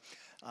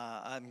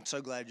I'm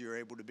so glad you're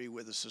able to be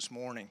with us this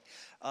morning.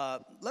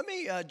 Let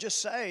me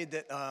just say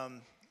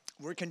that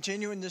we're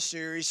continuing this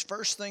series,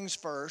 First Things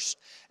First,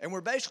 and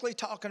we're basically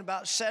talking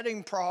about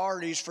setting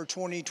priorities for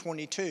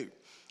 2022.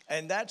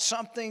 And that's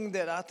something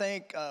that I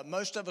think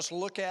most of us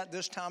look at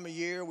this time of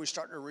year. We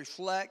start to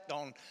reflect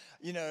on,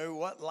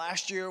 what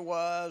last year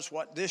was,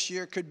 what this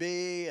year could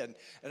be, and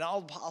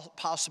all the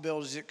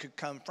possibilities that could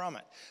come from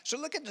it. So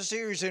look at the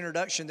series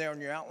introduction there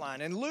on your outline.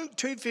 In Luke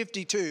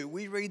 2:52,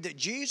 we read that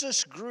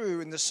Jesus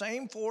grew in the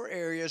same four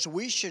areas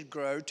we should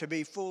grow to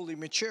be fully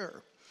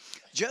mature.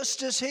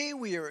 Just as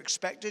we are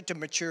expected to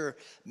mature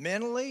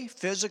mentally,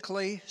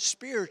 physically,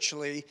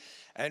 spiritually,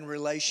 and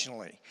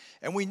relationally.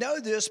 And we know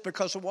this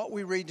because of what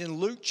we read in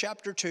Luke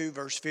chapter 2,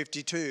 verse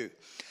 52.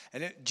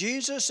 And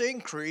Jesus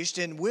increased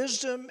in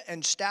wisdom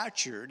and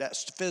stature,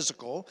 that's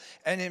physical,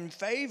 and in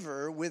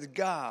favor with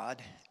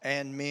God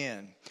and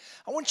men.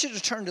 I want you to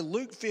turn to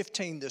Luke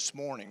 15 this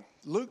morning.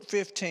 Luke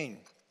 15.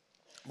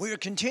 We are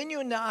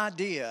continuing the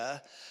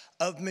idea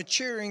of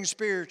maturing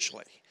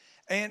spiritually.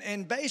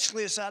 And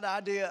basically, it's that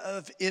idea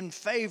of in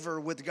favor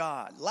with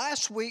God.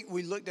 Last week,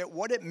 we looked at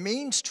what it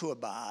means to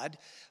abide.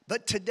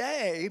 But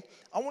today,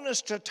 I want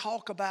us to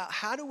talk about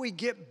how do we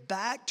get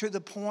back to the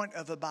point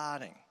of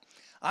abiding.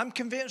 I'm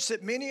convinced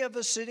that many of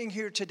us sitting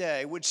here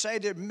today would say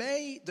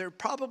there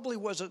probably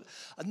was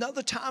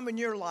another time in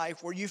your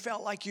life where you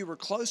felt like you were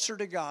closer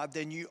to God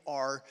than you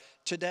are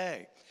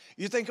today.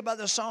 You think about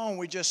the song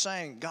we just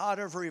sang, God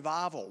of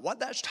Revival. What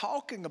that's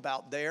talking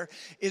about there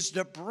is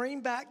to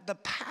bring back the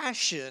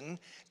passion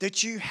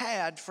that you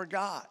had for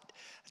God.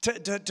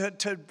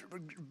 To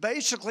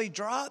basically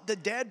drop the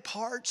dead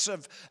parts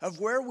of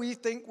where we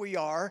think we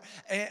are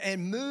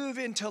and move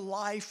into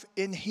life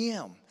in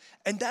Him.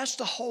 And that's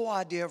the whole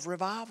idea of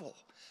revival.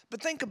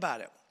 But think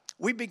about it.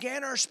 We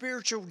began our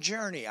spiritual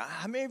journey.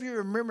 How many of you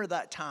remember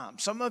that time?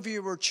 Some of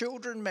you were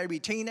children, maybe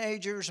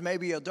teenagers,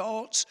 maybe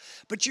adults,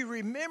 but you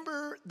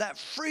remember that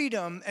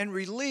freedom and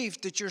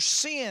relief that your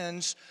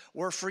sins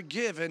were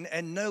forgiven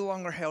and no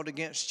longer held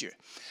against you.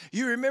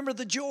 You remember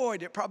the joy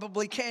that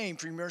probably came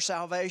from your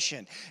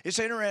salvation. It's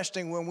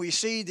interesting when we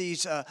see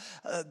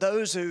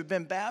those who've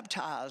been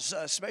baptized,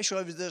 especially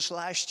over this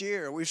last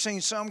year. We've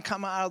seen some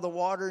come out of the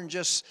water and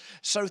just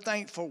so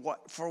thankful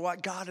for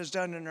what God has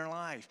done in their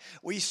life.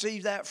 We see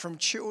that from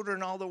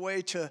children all the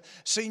way to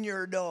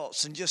senior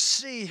adults, and just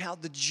see how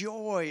the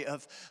joy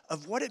of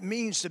what it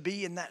means to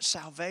be in that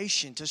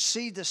salvation, to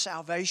see the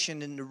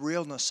salvation and the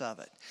realness of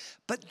it.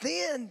 But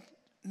then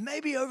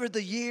maybe over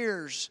the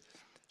years,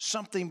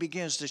 something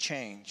begins to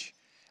change,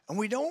 and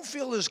we don't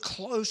feel as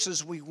close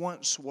as we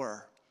once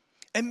were.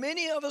 And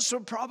many of us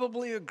would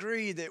probably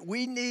agree that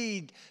we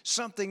need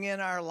something in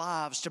our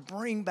lives to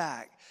bring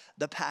back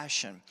the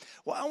passion.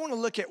 Well, I want to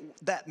look at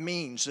what that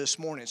means this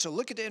morning. So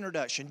look at the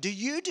introduction. Do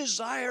you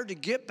desire to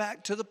get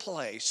back to the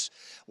place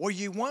where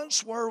you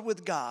once were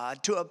with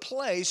God, to a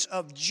place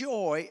of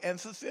joy and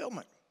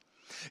fulfillment?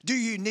 Do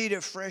you need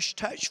a fresh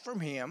touch from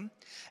Him?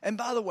 And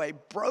by the way,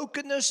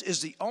 brokenness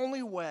is the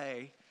only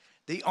way,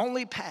 the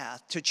only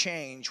path to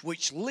change,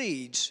 which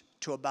leads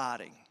to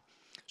abiding.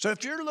 So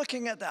if you're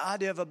looking at the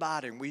idea of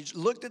abiding, we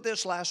looked at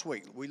this last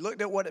week. We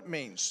looked at what it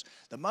means.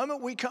 The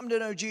moment we come to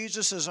know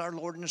Jesus as our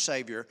Lord and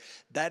Savior,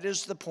 that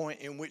is the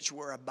point in which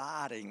we're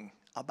abiding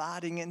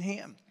in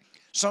Him.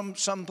 Some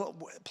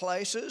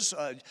places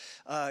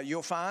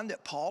you'll find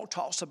that Paul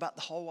talks about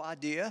the whole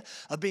idea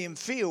of being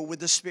filled with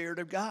the Spirit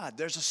of God.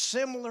 There's a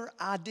similar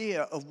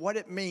idea of what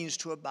it means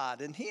to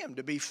abide in Him,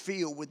 to be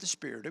filled with the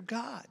Spirit of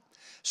God.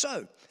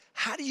 So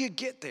how do you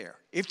get there?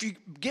 If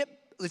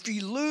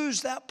you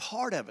lose that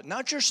part of it,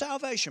 not your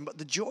salvation, but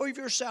the joy of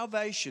your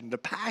salvation, the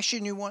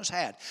passion you once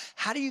had,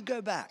 how do you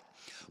go back?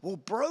 Well,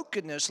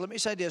 brokenness, let me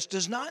say this,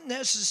 does not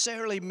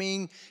necessarily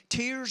mean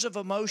tears of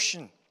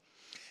emotion.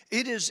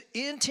 It is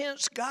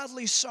intense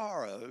godly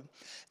sorrow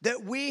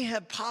that we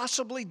have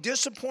possibly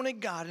disappointed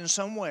God in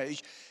some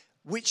ways,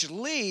 which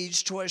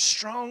leads to a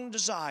strong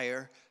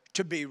desire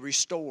to be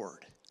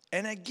restored.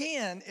 And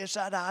again, it's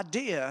that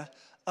idea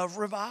of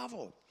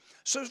revival.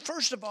 So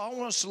first of all, I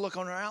want us to look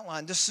on our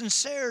outline, the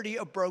sincerity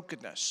of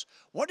brokenness.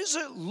 What does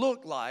it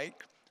look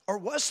like, or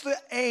what's the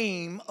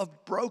aim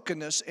of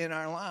brokenness in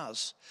our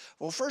lives?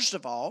 Well, first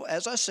of all,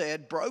 as I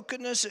said,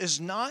 brokenness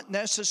is not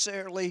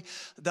necessarily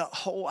the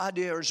whole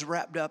idea is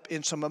wrapped up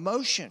in some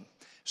emotion.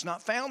 It's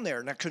not found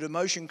there. Now, could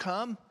emotion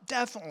come?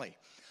 Definitely.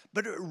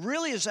 But it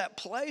really is that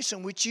place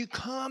in which you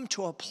come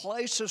to a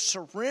place of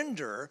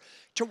surrender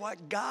to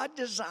what God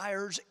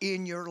desires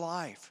in your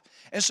life.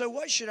 And so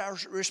what should our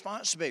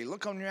response be?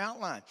 Look on your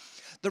outline.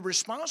 The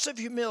response of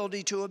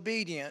humility to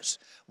obedience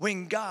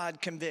when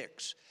God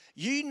convicts.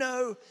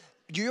 You'll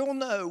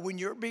know when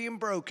you're being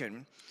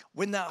broken,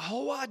 when that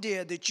whole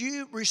idea that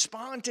you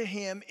respond to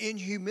Him in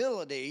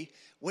humility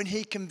when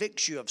He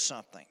convicts you of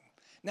something.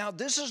 Now,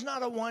 this is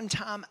not a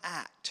one-time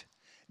act.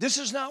 This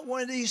is not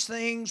one of these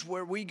things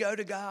where we go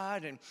to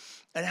God, and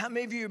how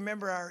many of you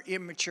remember our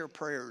immature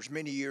prayers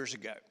many years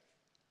ago?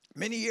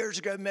 Many years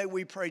ago, maybe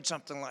we prayed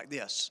something like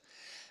this.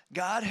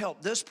 God,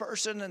 help this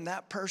person and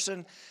that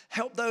person.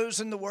 Help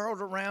those in the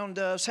world around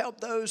us. Help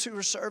those who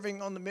are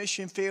serving on the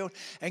mission field.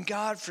 And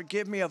God,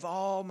 forgive me of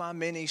all my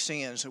many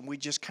sins. And we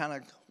just kind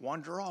of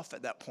wander off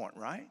at that point,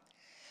 right?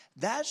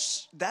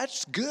 That's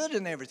good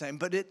and everything,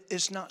 but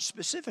it's not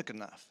specific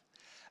enough.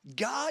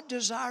 God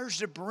desires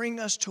to bring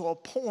us to a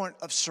point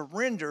of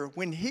surrender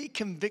when He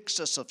convicts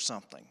us of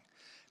something.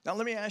 Now,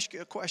 let me ask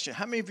you a question.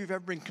 How many of you have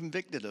ever been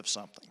convicted of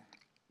something?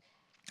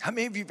 How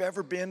many of you have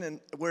ever been in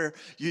where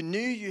you knew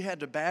you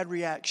had a bad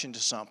reaction to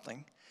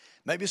something?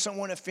 Maybe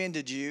someone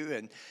offended you,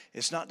 and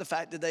it's not the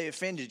fact that they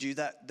offended you,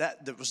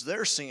 that was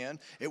their sin.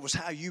 It was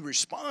how you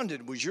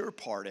responded was your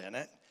part in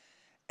it.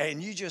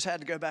 And you just had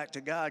to go back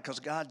to God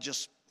because God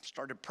just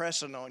started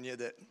pressing on you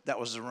that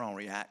was the wrong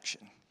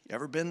reaction. You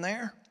ever been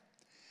there?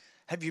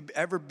 Have you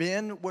ever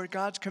been where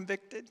God's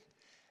convicted?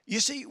 You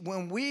see,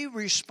 when we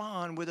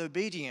respond with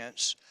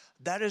obedience,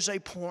 that is a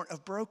point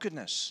of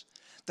brokenness.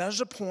 That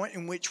is a point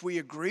in which we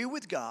agree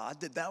with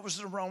God that was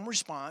the wrong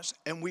response,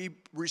 and we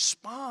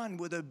respond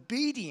with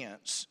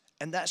obedience,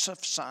 and that's a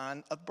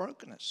sign of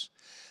brokenness.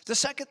 The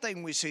second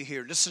thing we see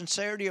here, the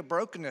sincerity of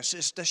brokenness,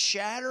 is the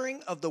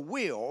shattering of the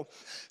will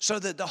so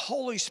that the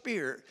Holy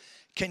Spirit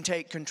can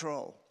take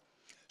control.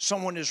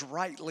 Someone has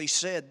rightly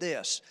said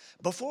this: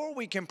 before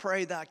we can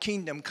pray, thy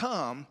kingdom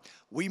come,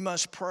 we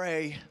must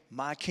pray,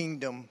 my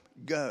kingdom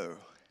go.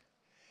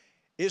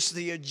 It's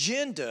the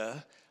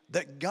agenda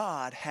that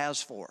God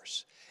has for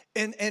us.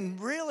 And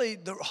really,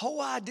 the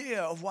whole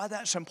idea of why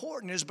that's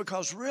important is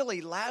because really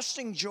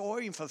lasting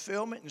joy and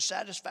fulfillment and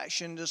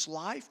satisfaction in this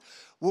life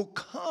will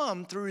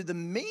come through the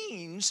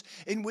means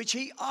in which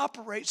He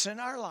operates in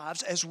our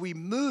lives as we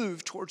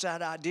move towards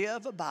that idea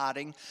of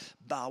abiding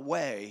by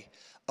way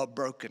of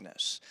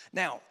brokenness.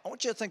 Now, I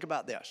want you to think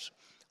about this.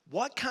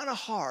 What kind of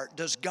heart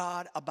does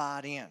God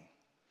abide in?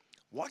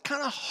 What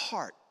kind of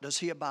heart does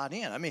He abide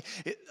in? I mean,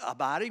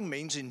 abiding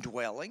means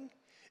indwelling.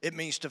 It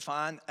means to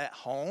find at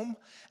home.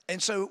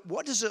 And so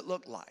what does it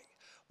look like?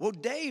 Well,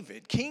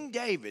 King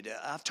David,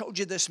 I've told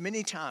you this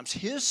many times,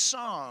 his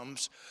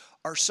Psalms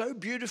are so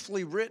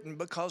beautifully written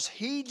because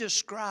he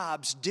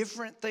describes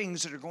different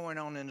things that are going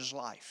on in his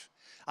life.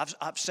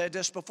 I've said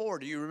this before.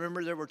 Do you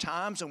remember there were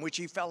times in which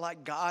he felt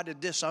like God had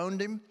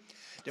disowned him?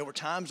 There were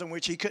times in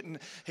which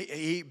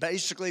he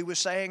basically was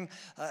saying,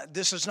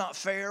 this is not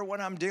fair what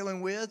I'm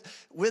dealing with.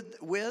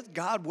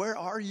 God, where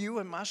are you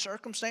in my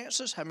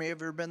circumstances? How many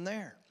of you have been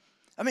there?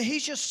 I mean,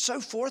 he's just so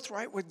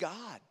forthright with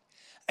God.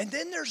 And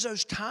then there's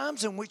those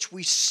times in which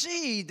we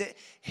see that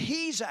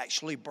he's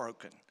actually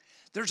broken.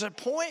 There's a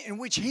point in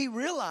which he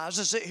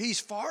realizes that he's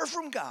far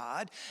from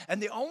God,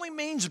 and the only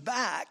means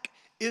back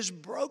is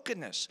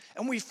brokenness.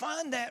 And we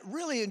find that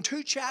really in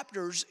two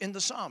chapters in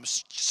the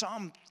Psalms,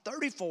 Psalm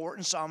 34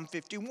 and Psalm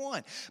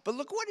 51. But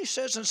look what he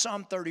says in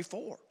Psalm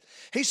 34.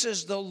 He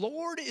says, the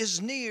Lord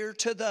is near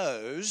to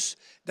those,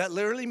 that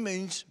literally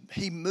means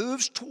he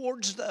moves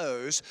towards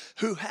those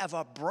who have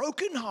a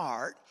broken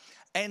heart,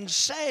 and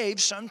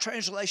saves, some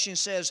translation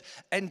says,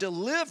 and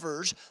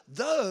delivers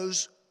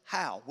those,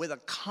 how? With a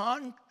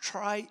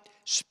contrite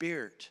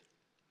spirit.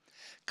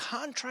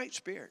 Contrite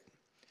spirit.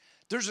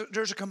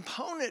 There's a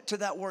component to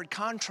that word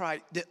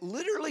contrite that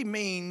literally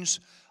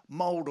means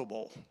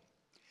moldable.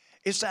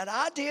 It's that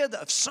idea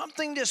of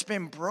something that's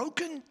been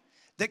broken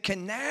that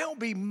can now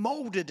be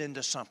molded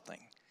into something.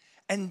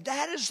 And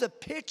that is the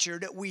picture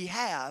that we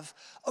have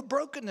of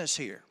brokenness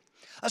here.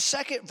 A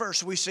second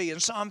verse we see in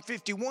Psalm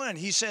 51,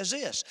 he says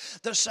this: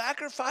 the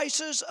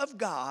sacrifices of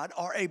God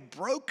are a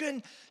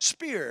broken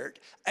spirit,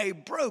 a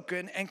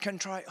broken and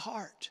contrite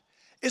heart.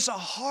 It's a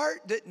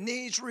heart that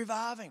needs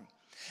reviving.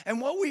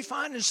 And what we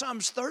find in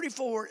Psalms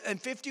 34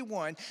 and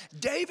 51,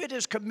 David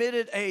has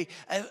committed a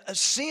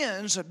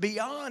sins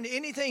beyond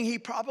anything he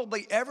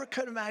probably ever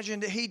could imagine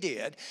that he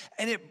did.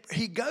 And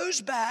he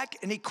goes back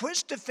and he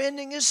quits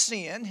defending his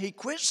sin. He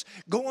quits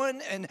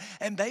going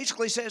and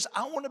basically says,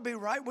 I want to be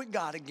right with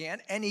God again.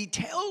 And he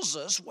tells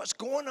us what's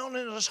going on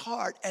in his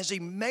heart as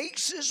he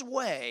makes his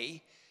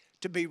way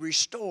to be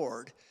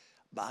restored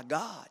by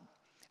God.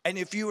 And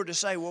if you were to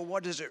say, well,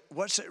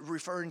 what's it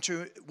referring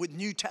to with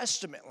New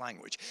Testament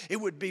language? It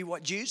would be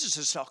what Jesus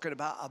is talking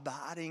about,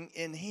 abiding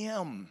in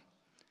him,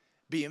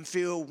 being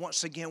filled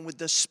once again with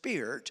the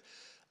Spirit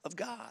of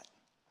God.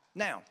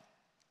 Now,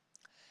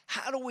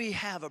 how do we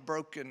have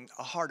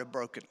a heart of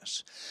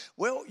brokenness?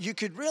 Well, you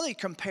could really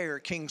compare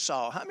King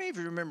Saul. How many of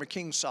you remember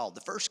King Saul,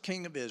 the first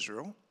king of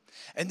Israel?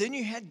 And then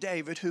you had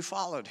David who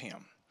followed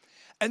him.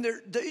 And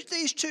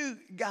these two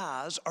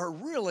guys are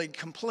really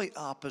complete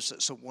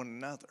opposites of one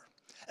another,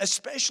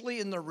 especially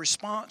in their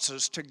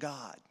responses to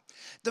God.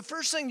 The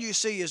first thing you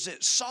see is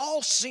that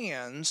Saul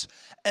sins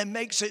and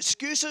makes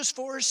excuses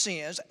for his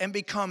sins and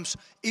becomes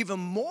even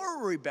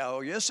more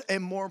rebellious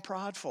and more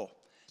prideful.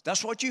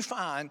 That's what you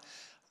find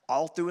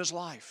all through his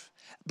life.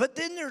 But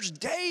then there's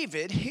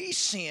David. He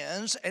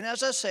sins, and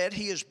as I said,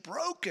 he is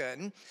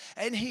broken,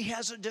 and he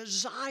has a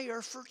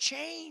desire for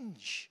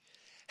change.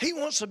 He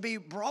wants to be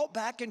brought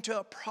back into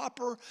a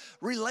proper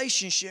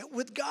relationship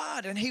with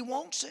God, and he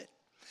wants it.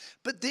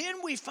 But then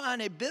we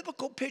find a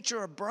biblical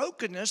picture of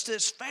brokenness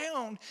that's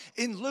found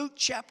in Luke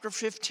chapter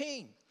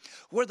 15,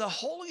 where the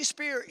Holy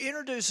Spirit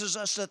introduces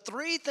us to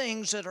three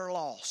things that are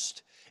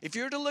lost. If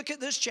you're to look at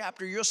this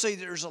chapter, you'll see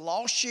there's a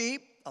lost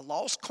sheep, a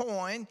lost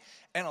coin,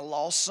 and a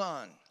lost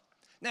son.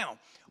 Now,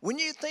 when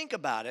you think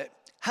about it,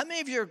 how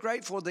many of you are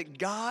grateful that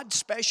God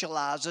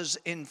specializes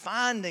in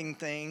finding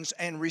things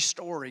and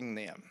restoring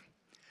them?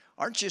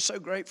 Aren't you so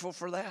grateful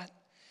for that?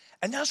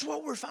 And that's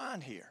what we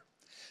find here.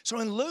 So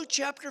in Luke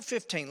chapter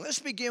 15, let's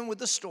begin with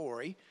the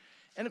story.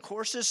 And of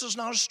course, this is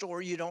not a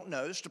story you don't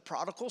know. It's the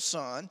prodigal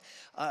son.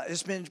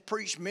 It's been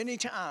preached many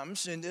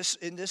times in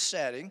this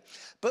setting.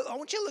 But I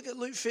want you to look at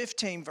Luke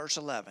 15, verse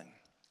 11.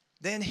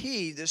 Then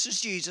he, this is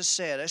Jesus,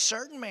 said, a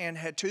certain man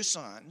had two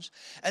sons,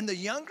 and the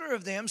younger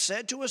of them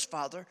said to his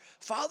father,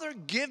 Father,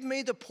 give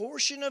me the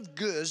portion of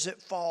goods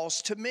that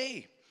falls to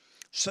me.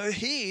 So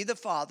he, the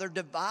father,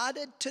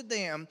 divided to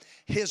them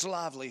his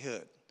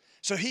livelihood.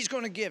 So he's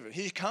going to give it.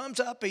 He comes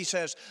up, he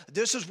says,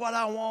 this is what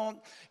I want.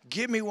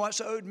 Give me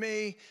what's owed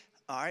me.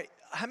 All right.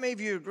 How many of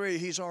you agree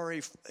he's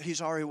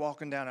already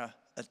walking down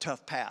a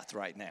tough path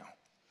right now?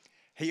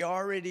 He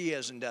already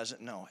is and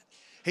doesn't know it.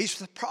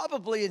 He's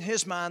probably in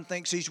his mind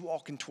thinks he's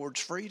walking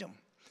towards freedom,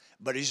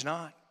 but he's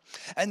not.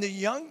 And the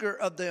younger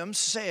of them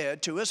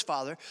said to his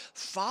father,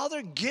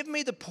 Father, give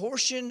me the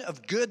portion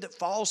of good that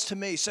falls to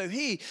me. So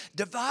he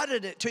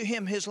divided it to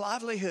him his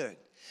livelihood.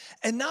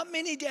 And not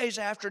many days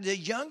after, the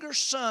younger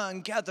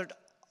son gathered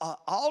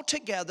all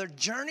together,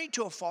 journeyed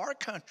to a far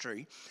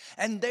country,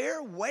 and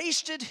there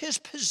wasted his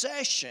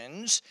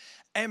possessions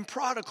and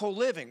prodigal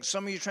living.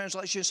 Some of your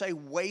translations say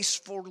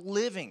wasteful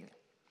living.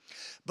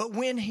 But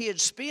when he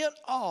had spent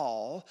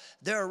all,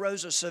 there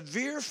arose a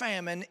severe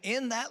famine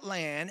in that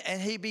land,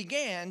 and he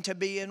began to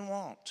be in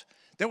want.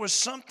 There was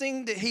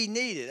something that he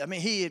needed. I mean,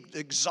 he had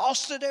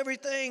exhausted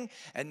everything,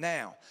 and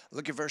now,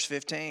 look at verse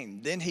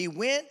 15. Then he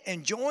went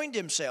and joined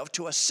himself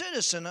to a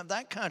citizen of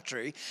that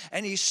country,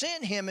 and he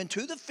sent him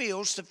into the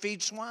fields to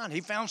feed swine.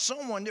 He found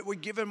someone that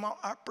would give him an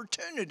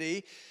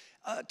opportunity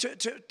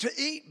to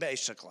eat,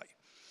 basically.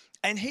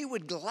 And he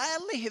would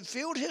gladly have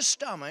filled his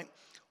stomach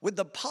with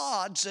the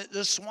pods that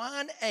the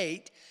swine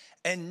ate,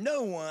 and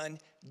no one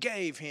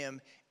gave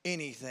him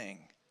anything.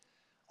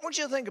 I want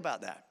you to think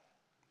about that.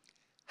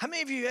 How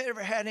many of you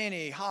ever had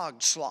any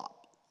hog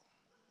slop?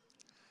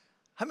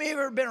 How many of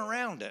you ever been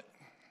around it?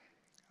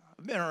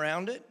 I've been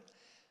around it.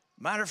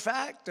 Matter of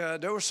fact,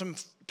 there were some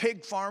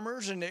pig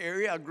farmers in the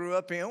area I grew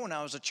up in when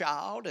I was a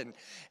child, and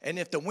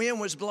if the wind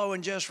was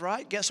blowing just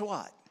right, guess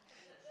what?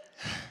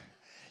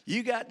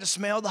 You got to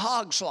smell the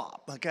hog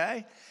slop,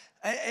 okay?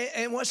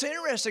 And what's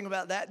interesting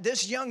about that,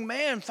 this young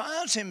man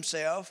finds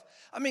himself,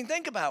 I mean,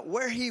 think about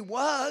where he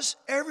was,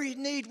 every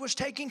need was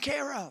taken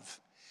care of.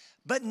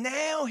 But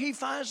now he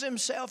finds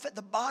himself at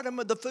the bottom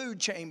of the food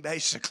chain,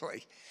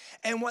 basically.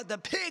 And what the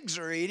pigs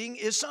are eating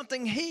is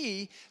something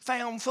he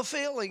found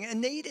fulfilling and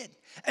needed.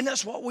 And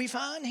that's what we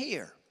find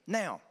here.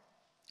 Now,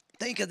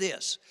 think of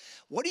this.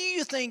 What do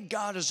you think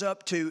God is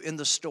up to in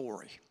the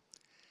story?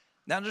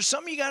 Now, there's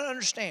something you got to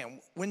understand.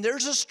 When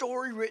there's a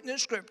story written in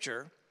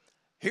Scripture,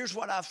 here's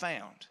what I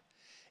found.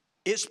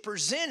 It's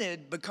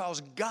presented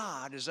because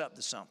God is up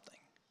to something.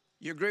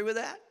 You agree with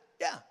that?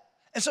 Yeah.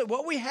 And so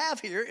what we have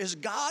here is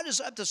God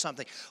is up to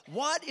something.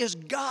 What is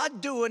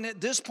God doing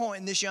at this point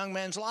in this young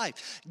man's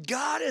life?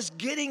 God is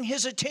getting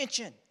his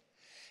attention.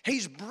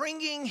 He's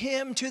bringing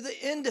him to the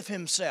end of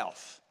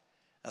himself.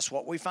 That's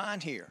what we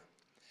find here.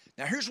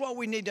 Now, here's what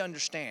we need to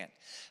understand.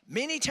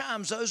 Many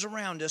times those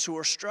around us who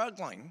are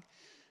struggling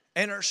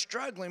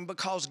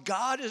because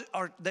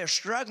they're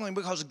struggling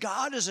because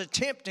God is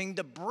attempting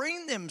to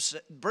bring them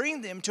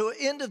to an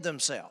end of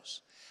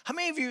themselves. How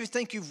many of you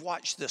think you've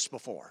watched this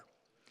before?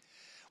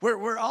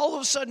 Where all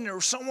of a sudden there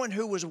was someone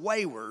who was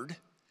wayward,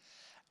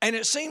 and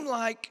it seemed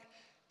like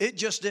it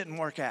just didn't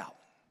work out.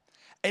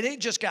 And it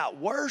just got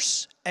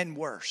worse and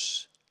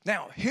worse.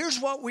 Now, here's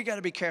what we got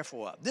to be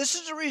careful of. This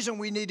is the reason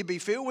we need to be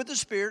filled with the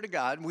Spirit of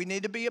God. We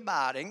need to be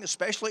abiding,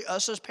 especially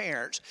us as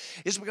parents,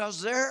 is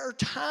because there are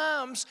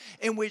times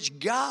in which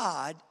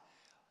God,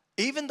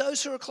 even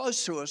those who are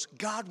close to us,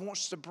 God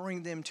wants to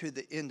bring them to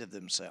the end of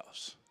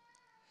themselves.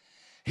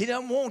 He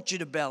doesn't want you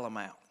to bail them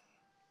out.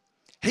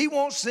 He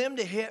wants them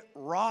to hit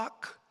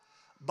rock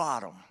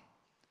bottom.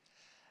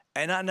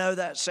 And I know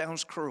that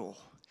sounds cruel,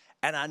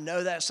 and I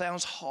know that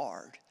sounds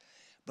hard.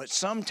 But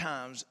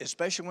sometimes,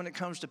 especially when it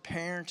comes to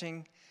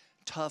parenting,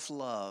 tough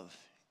love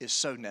is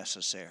so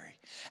necessary.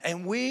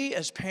 And we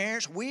as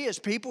parents, we as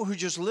people who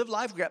just live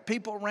life, we've got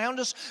people around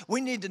us,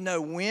 we need to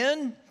know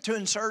when to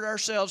insert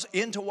ourselves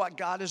into what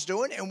God is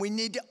doing, and we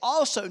need to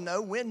also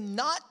know when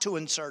not to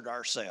insert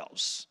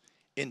ourselves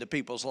into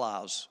people's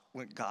lives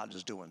when God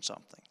is doing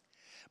something.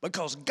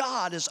 Because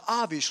God is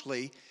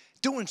obviously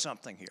doing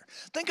something here.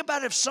 Think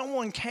about if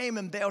someone came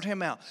and bailed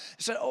him out.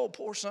 Said, oh,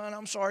 poor son,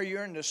 I'm sorry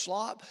you're in this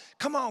slop.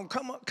 Come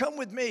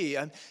with me.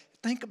 And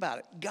think about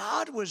it.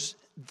 God was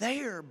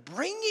there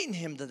bringing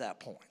him to that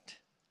point.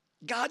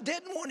 God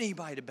didn't want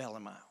anybody to bail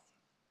him out.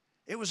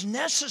 It was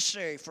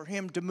necessary for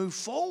him to move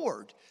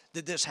forward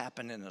that this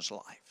happened in his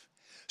life.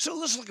 So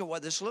let's look at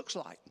what this looks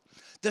like.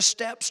 The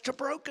steps to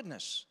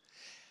brokenness.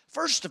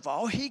 First of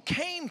all, he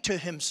came to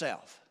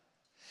himself.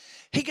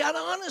 He got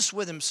honest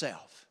with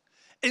himself.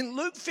 In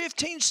Luke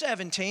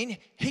 15:17,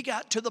 he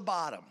got to the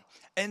bottom.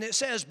 And it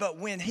says, but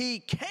when he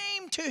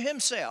came to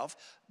himself,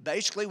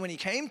 basically when he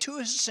came to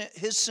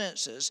his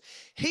senses,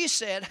 he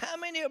said, how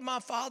many of my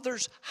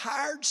father's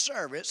hired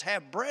servants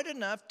have bread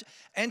enough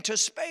and to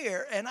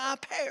spare, and I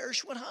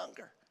perish with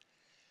hunger?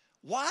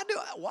 Why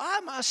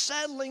am I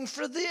settling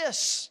for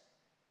this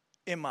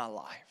in my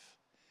life?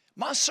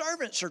 My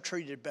servants are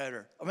treated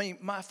better.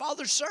 My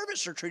father's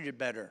servants are treated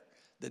better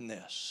than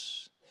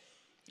this.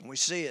 And we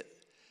see it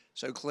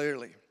so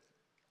clearly.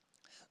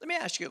 Let me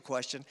ask you a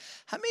question.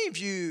 How many of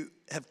you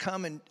have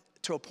come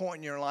to a point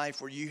in your life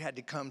where you had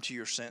to come to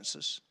your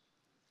senses?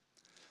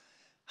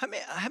 How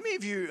many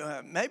of you,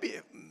 maybe,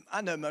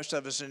 I know most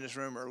of us in this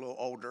room are a little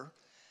older,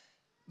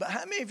 but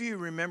how many of you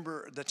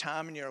remember the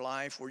time in your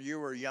life where you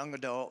were a young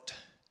adult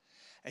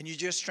and you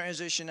just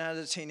transitioned out of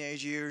the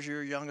teenage years,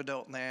 you're a young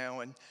adult now,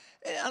 and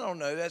I don't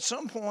know, at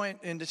some point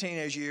in the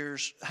teenage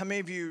years, how many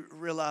of you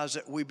realize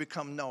that we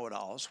become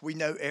know-it-alls? We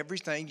know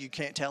everything. You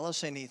can't tell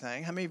us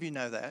anything. How many of you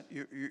know that?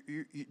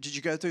 Did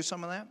you go through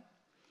some of that?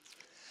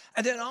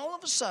 And then all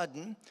of a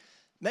sudden,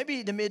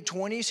 maybe the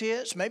mid-20s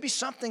hits, maybe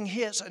something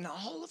hits, and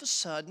all of a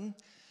sudden,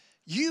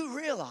 you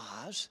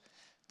realize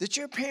that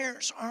your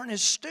parents aren't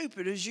as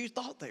stupid as you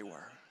thought they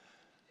were.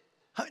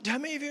 How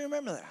many of you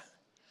remember that?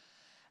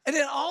 And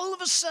then all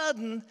of a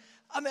sudden,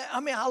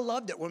 I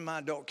loved it when my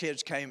adult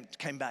kids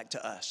came back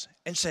to us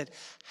and said,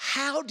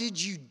 how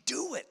did you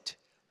do it?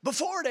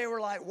 Before they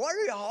were like, what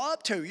are y'all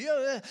up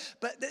to?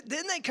 But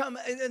then they come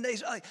and they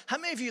like, how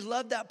many of you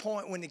love that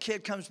point when the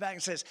kid comes back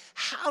and says,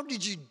 how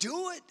did you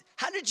do it?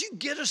 How did you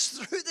get us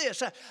through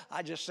this?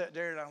 I just sat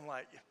there and I'm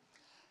like,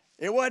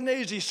 it wasn't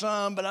easy,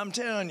 son, but I'm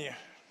telling you.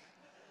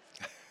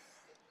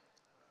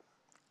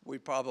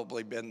 We've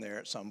probably been there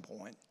at some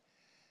point,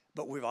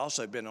 but we've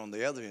also been on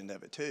the other end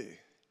of it too.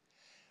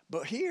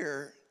 But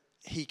here,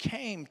 he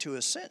came to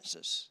his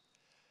senses.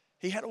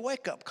 He had a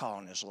wake-up call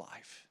in his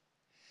life.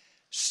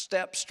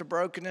 Steps to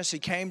brokenness, he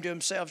came to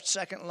himself.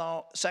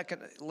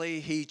 Secondly,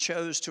 he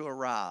chose to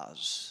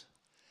arise.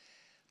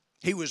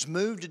 He was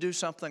moved to do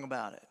something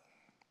about it.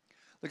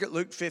 Look at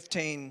Luke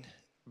 15,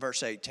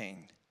 verse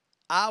 18.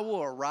 I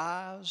will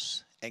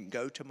arise and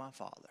go to my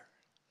father.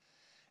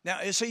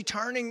 Now, is he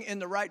turning in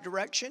the right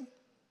direction?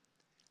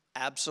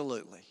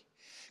 Absolutely.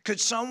 Could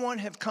someone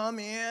have come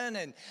in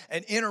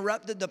and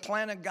interrupted the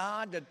plan of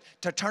God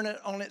to turn it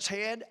on its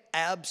head?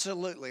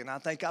 Absolutely. And I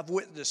think I've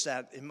witnessed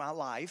that in my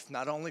life,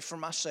 not only for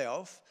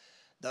myself,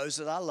 those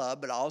that I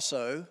love, but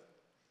also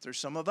through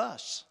some of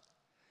us.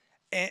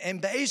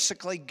 And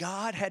basically,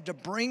 God had to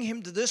bring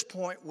him to this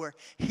point where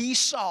he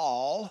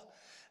saw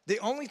the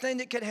only thing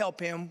that could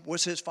help him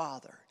was his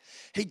father.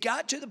 He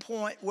got to the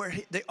point where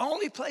the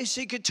only place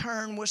he could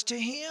turn was to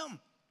him.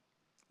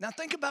 Now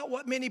think about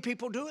what many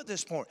people do at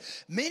this point.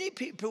 Many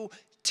people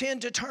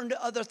tend to turn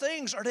to other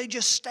things, or they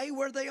just stay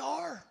where they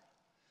are.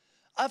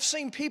 I've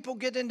seen people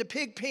get into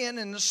pig pen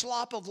and the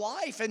slop of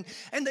life,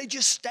 and they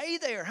just stay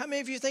there. How many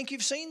of you think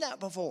you've seen that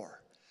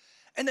before?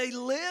 And they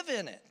live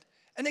in it,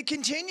 and they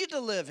continue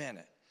to live in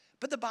it.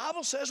 But the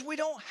Bible says we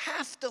don't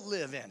have to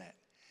live in it.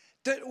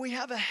 That we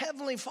have a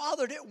heavenly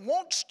Father that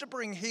wants to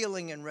bring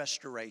healing and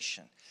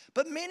restoration.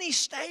 But many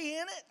stay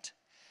in it.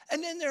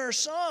 And then there are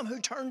some who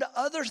turn to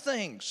other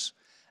things.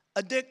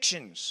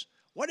 Addictions,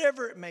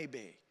 whatever it may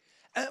be.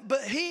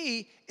 But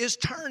he is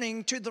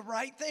turning to the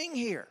right thing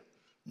here.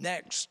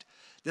 Next,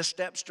 the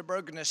steps to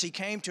brokenness. He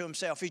came to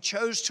himself. He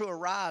chose to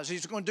arise.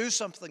 He's going to do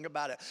something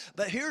about it.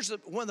 But here's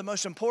one of the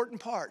most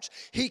important parts.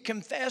 He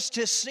confessed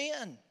his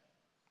sin.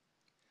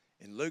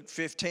 In Luke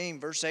 15,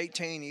 verse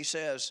 18, he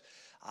says,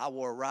 I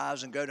will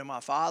arise and go to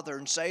my father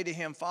and say to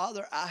him,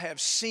 Father, I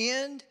have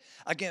sinned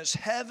against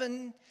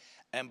heaven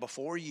and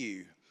before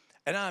you,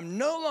 and I'm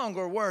no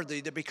longer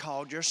worthy to be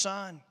called your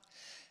son.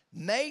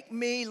 Make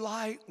me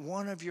like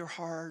one of your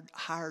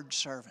hired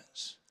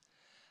servants.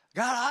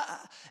 God,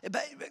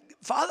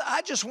 Father,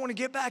 I just want to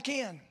get back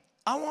in.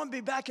 I want to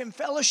be back in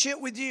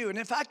fellowship with you. And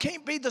if I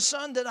can't be the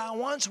son that I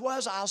once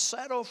was, I'll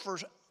settle for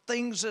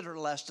things that are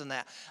less than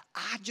that.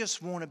 I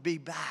just want to be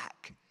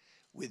back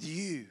with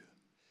you,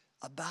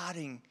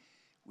 abiding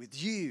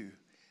with you,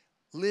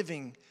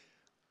 living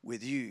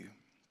with you.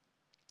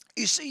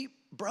 You see,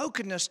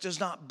 brokenness does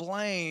not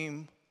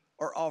blame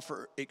or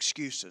offer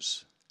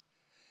excuses.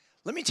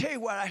 Let me tell you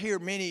what I hear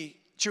many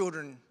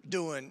children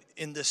doing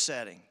in this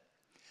setting.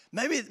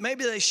 Maybe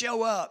they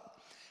show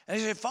up and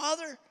they say,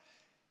 Father,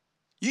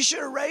 you should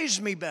have raised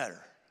me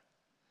better.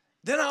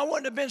 Then I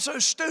wouldn't have been so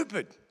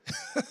stupid.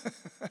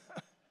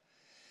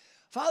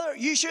 Father,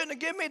 you shouldn't have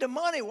given me the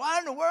money. Why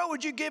in the world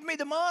would you give me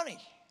the money?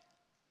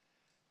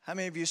 How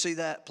many of you see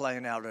that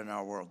playing out in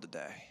our world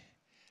today?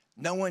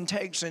 No one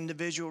takes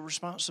individual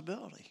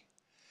responsibility.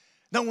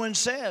 No one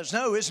says,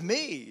 no, it's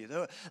me.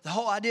 The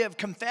whole idea of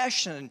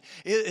confession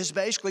is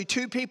basically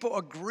two people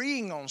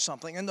agreeing on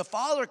something. And the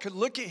father could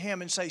look at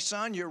him and say,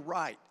 son, you're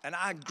right. And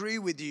I agree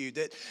with you.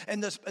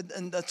 And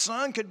the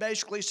son could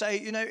basically say,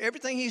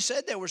 everything he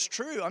said there was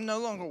true. I'm no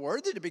longer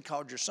worthy to be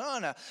called your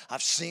son.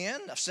 I've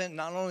sinned. I've sinned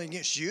not only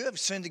against you, I've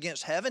sinned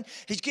against heaven.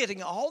 He's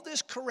getting all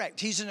this correct.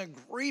 He's in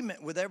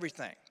agreement with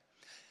everything.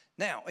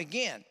 Now,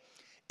 again,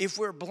 if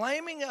we're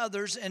blaming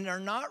others and they're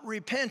not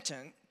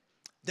repentant,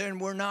 then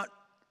we're not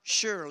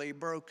surely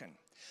broken.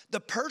 The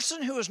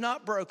person who is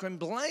not broken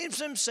blames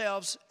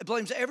themselves,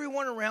 blames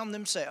everyone around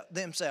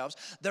themselves,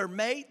 their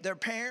mate, their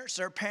parents,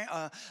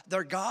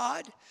 their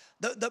God.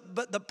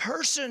 But the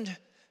person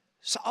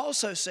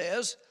also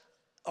says,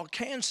 or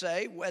can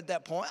say at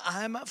that point,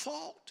 I am at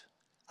fault.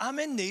 I'm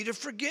in need of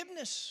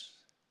forgiveness.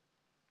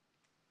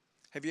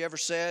 Have you ever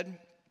said,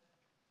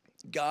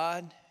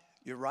 God,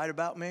 you're right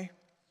about me?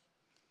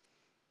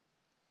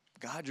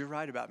 God, you're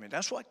right about me.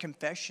 That's what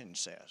confession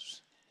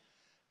says.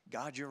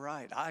 God, you're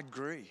right. I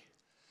agree.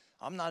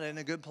 I'm not in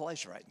a good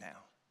place right now.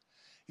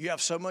 You have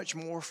so much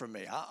more for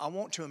me. I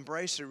want to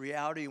embrace the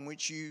reality in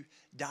which you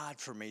died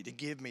for me to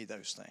give me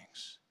those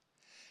things.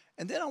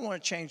 And then I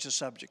want to change the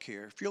subject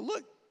here. If you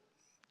look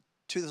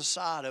to the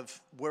side of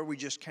where we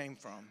just came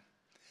from,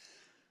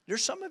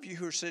 there's some of you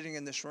who are sitting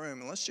in this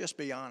room, and let's just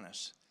be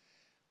honest.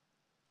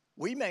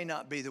 We may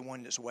not be the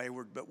one that's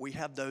wayward, but we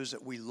have those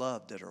that we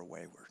love that are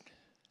wayward.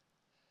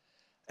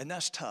 And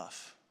that's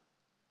tough.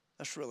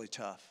 That's really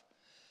tough.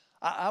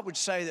 I would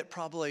say that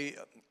probably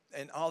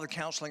in all the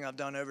counseling I've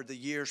done over the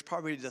years,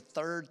 probably the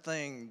third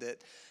thing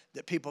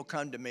that people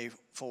come to me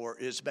for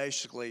is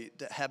basically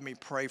to have me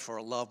pray for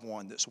a loved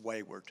one that's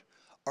wayward.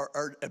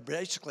 Or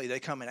basically they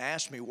come and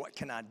ask me, what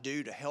can I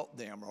do to help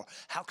them? Or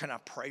how can I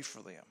pray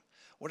for them?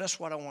 Well, that's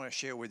what I want to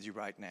share with you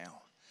right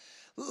now.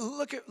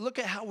 Look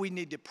at how we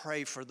need to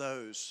pray for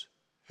those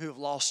who have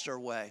lost their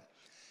way.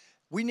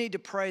 We need to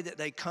pray that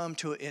they come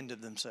to an end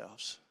of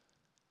themselves.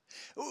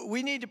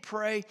 We need to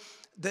pray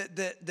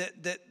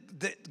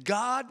that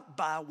God,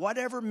 by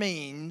whatever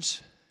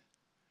means,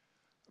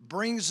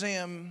 brings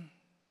them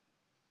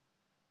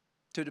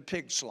to the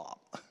pig slop.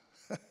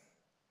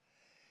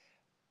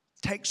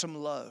 Takes them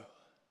low.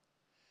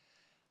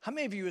 How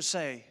many of you would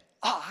say,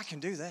 I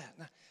can do that?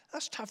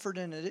 That's tougher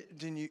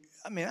than you.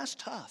 That's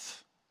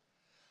tough.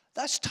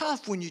 That's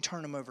tough when you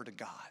turn them over to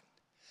God.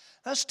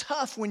 That's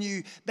tough when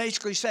you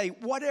basically say,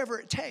 whatever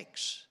it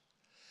takes.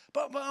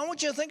 But I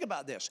want you to think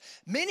about this.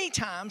 Many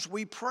times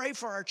we pray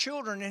for our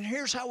children, and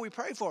here's how we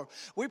pray for them.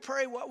 We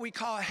pray what we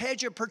call a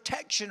hedge of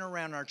protection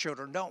around our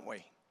children, don't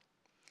we?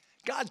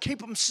 God, keep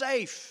them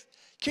safe.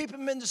 Keep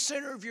them in the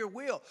center of your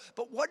will.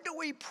 But what do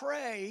we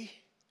pray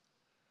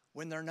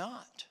when they're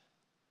not?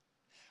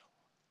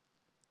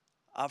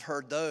 I've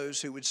heard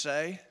those who would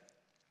say,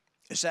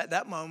 it's at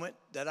that moment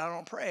that I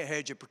don't pray a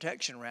hedge of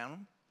protection around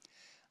them.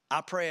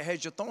 I pray a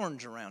hedge of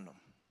thorns around them.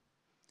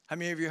 How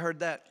many of you heard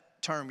that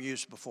term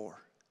used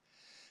before?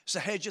 It's a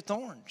hedge of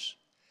thorns.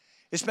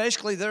 It's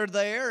basically they're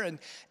there, and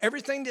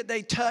everything that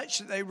they touch,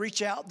 that they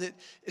reach out, that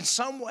in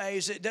some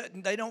ways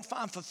they don't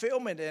find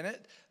fulfillment in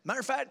it. Matter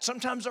of fact,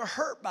 sometimes they're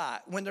hurt by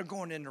it when they're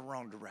going in the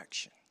wrong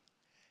direction.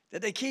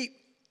 That they keep,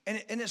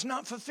 and it's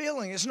not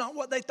fulfilling. It's not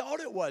what they thought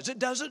it was. It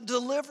doesn't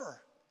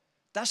deliver.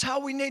 That's how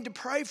we need to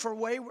pray for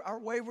our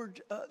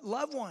wayward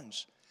loved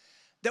ones.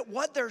 That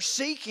what they're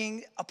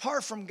seeking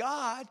apart from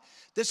God,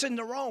 that's in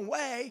the wrong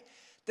way,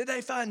 that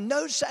they find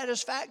no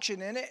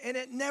satisfaction in it, and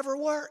it never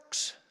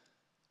works.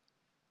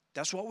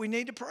 That's what we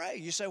need to pray.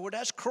 You say, well,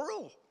 that's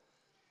cruel.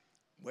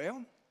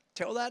 Well,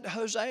 tell that to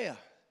Hosea.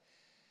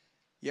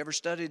 You ever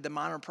studied the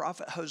minor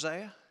prophet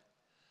Hosea?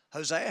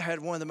 Hosea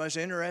had one of the most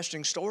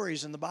interesting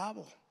stories in the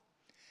Bible.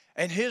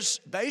 And his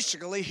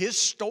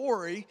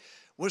story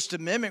was to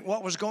mimic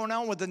what was going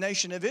on with the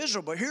nation of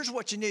Israel. But here's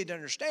what you need to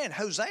understand.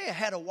 Hosea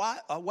had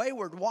a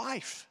wayward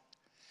wife.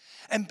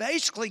 And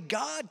basically,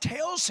 God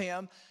tells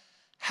him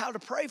how to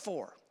pray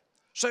for her.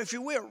 So if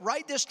you will,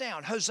 write this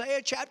down.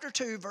 Hosea chapter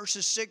 2,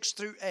 verses 6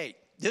 through 8.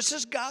 This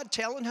is God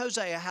telling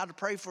Hosea how to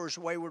pray for his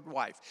wayward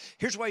wife.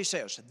 Here's what he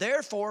says.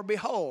 Therefore,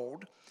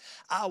 behold,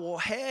 I will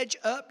hedge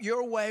up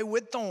your way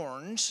with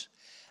thorns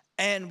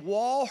and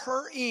wall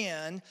her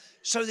in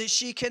so that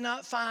she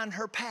cannot find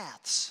her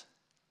paths.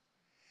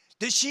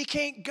 That she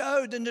can't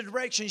go in the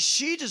direction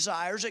she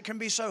desires. It can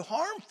be so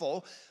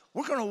harmful.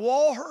 We're going to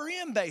wall her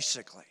in,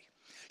 basically.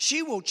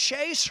 She will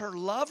chase her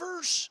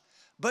lovers,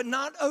 but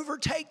not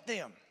overtake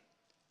them.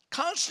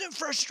 Constant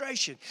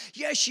frustration.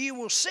 Yes, she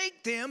will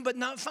seek them, but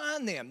not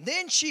find them.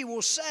 Then she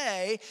will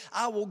say,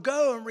 I will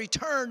go and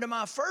return to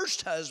my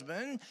first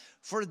husband,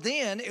 for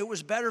then it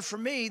was better for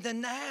me than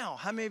now.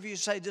 How many of you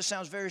say this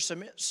sounds very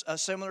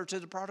similar to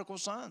the prodigal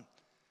son?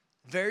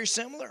 Very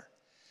similar.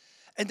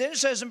 And then it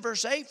says in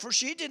verse 8, for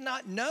she did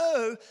not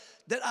know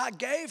that I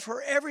gave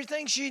her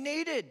everything she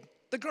needed.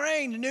 The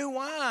grain, the new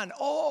wine,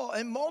 oil,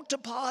 and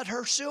multiplied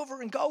her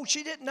silver and gold.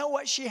 She didn't know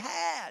what she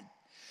had.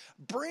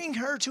 Bring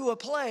her to a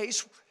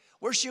place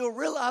where she'll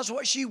realize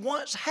what she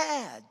once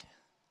had.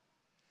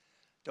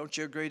 Don't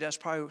you agree that's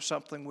probably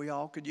something we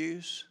all could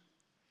use?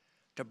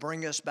 to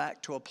bring us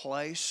back to a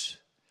place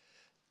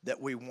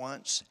that we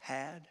once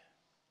had.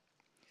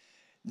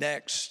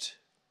 Next,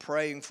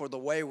 praying for the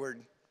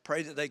wayward.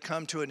 Pray that they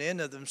come to an end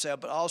of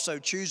themselves, but also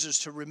chooses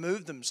to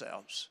remove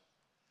themselves.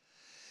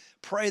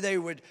 Pray they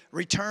would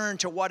return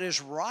to what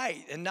is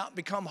right and not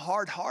become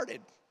hard-hearted.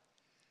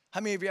 How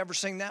many of you ever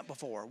seen that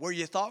before? Where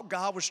you thought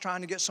God was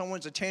trying to get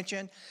someone's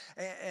attention,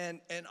 and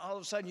all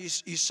of a sudden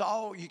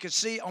you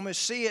could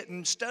almost see it, and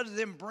instead of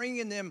them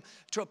bringing them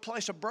to a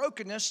place of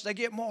brokenness, they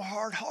get more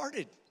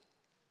hard-hearted.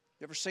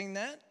 You ever seen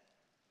that?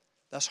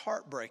 That's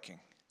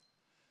heartbreaking.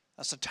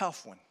 That's a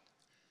tough one.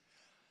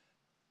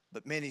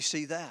 But many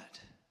see that.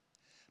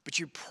 But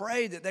you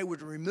pray that they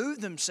would remove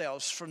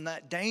themselves from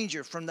that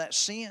danger, from that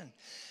sin.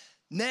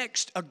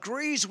 Next,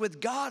 agrees with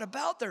God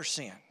about their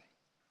sin.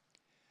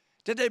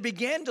 Did they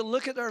begin to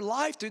look at their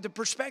life through the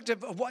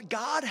perspective of what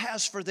God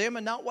has for them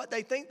and not what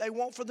they think they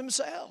want for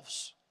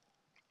themselves?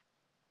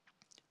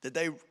 Did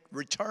they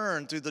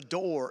return through the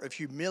door of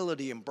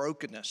humility and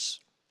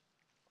brokenness?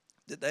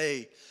 That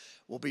they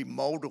will be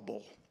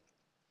moldable.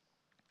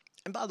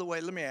 And by the way,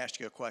 let me ask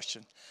you a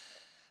question.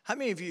 How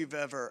many of you have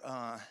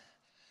ever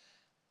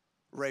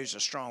raised a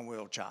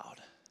strong-willed child?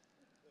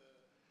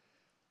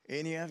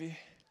 Any of you?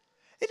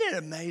 Isn't it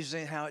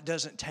amazing how it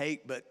doesn't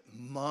take but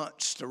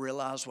months to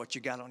realize what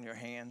you got on your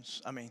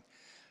hands? I mean,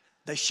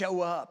 they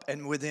show up,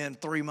 and within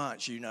 3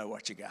 months, you know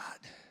what you got.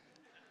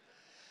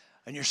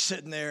 And you're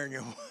sitting there, and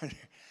you're wondering.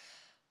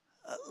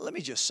 Let me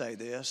just say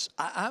this.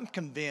 I'm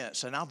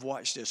convinced, and I've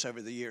watched this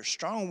over the years,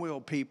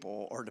 strong-willed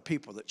people are the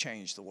people that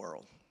change the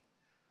world.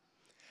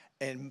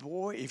 And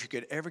boy, if you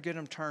could ever get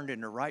them turned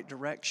in the right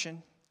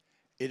direction,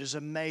 it is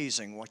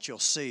amazing what you'll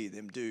see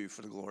them do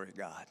for the glory of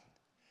God.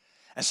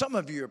 And some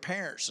of you are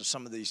parents of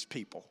some of these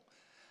people.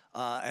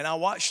 And I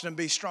watch them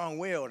be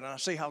strong-willed, and I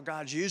see how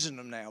God's using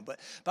them now. But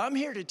I'm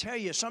here to tell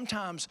you,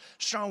 sometimes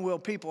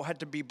strong-willed people have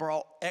to be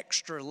brought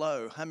extra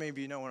low. How many of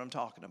you know what I'm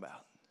talking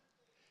about?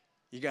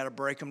 You got to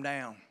break them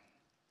down.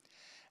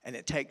 And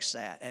it takes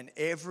that. And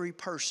every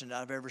person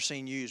I've ever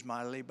seen used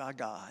mightily by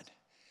God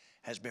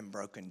has been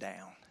broken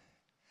down,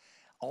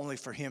 only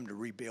for him to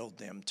rebuild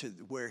them to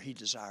where he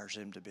desires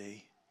them to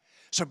be.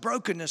 So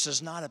brokenness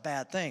is not a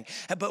bad thing.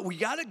 But we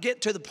got to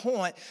get to the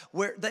point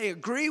where they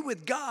agree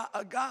with God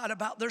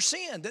about their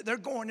sin, that they're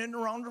going in the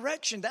wrong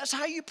direction. That's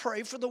how you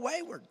pray for the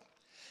wayward.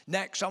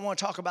 Next, I want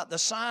to talk about the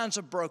signs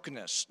of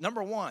brokenness.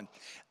 Number one,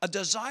 a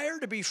desire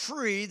to be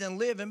free than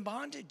live in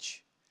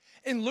bondage.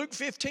 In Luke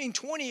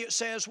 15:20, it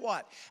says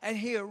what? And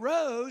he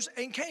arose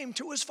and came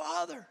to his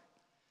father.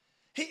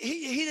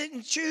 He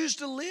didn't choose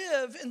to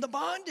live in the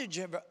bondage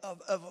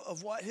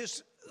of what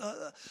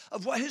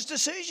his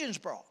decisions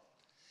brought.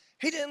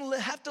 He didn't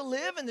have to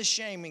live in the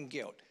shame and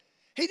guilt.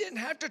 He didn't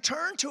have to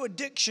turn to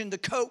addiction to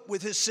cope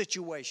with his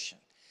situation.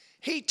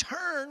 He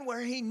turned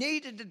where he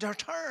needed to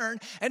turn,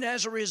 and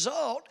as a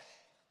result,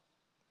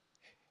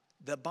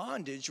 the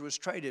bondage was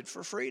traded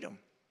for freedom.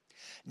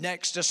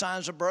 Next, the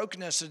signs of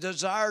brokenness, a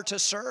desire to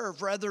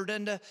serve rather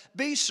than to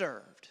be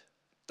served.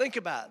 Think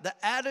about it,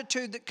 the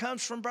attitude that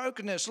comes from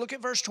brokenness. Look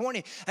at verse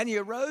 20. And he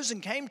arose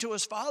and came to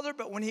his father,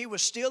 but when he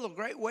was still a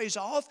great ways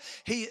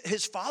off,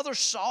 his father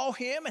saw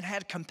him and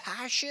had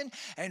compassion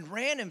and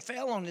ran and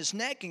fell on his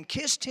neck and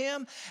kissed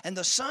him. And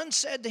the son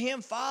said to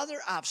him, Father,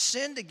 I've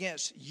sinned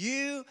against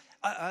you.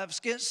 I've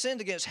sinned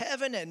against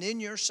heaven and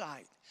in your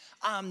sight.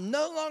 I'm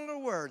no longer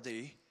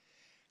worthy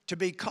to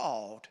be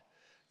called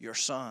your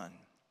son.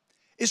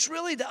 It's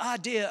really the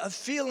idea of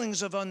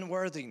feelings of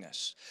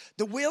unworthiness,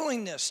 the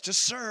willingness to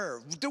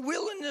serve, the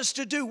willingness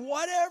to do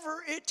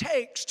whatever it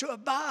takes to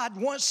abide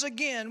once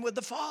again with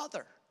the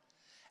Father.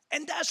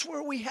 And that's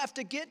where we have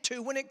to get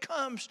to when it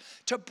comes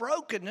to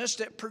brokenness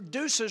that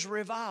produces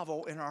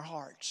revival in our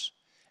hearts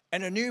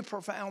and a new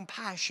profound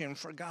passion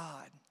for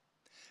God.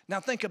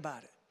 Now think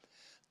about it.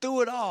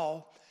 Through it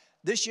all,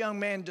 this young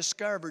man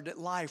discovered that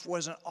life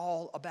wasn't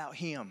all about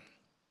him.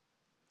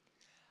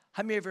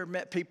 How many of you ever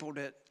met people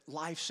that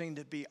life seemed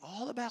to be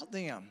all about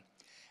them,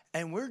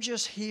 and we're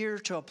just here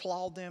to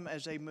applaud them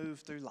as they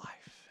move through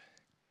life?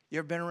 You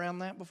ever been around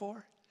that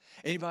before?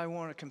 Anybody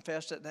want to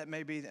confess that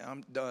may be?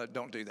 Don't do that.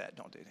 Don't do that.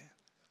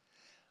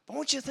 But I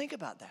want you to think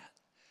about that.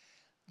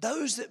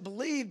 Those that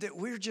believe that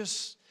we're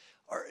just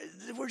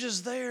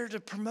there to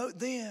promote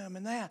them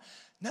and that.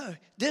 No,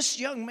 this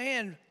young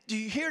man, do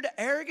you hear the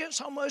arrogance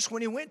almost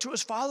when he went to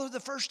his father the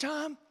first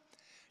time?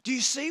 Do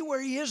you see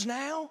where he is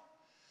now?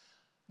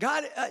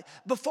 God,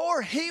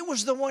 before he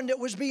was the one that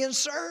was being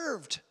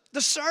served. The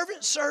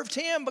servant served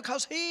him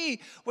because he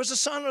was the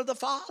son of the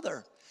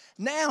Father.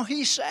 Now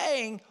he's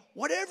saying,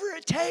 whatever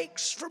it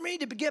takes for me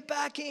to get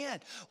back in,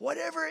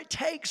 whatever it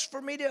takes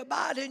for me to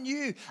abide in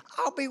you,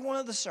 I'll be one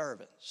of the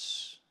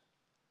servants.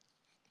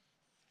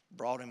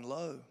 Brought him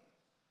low.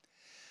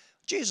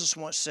 Jesus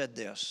once said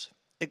this,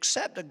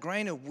 except a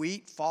grain of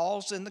wheat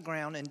falls in the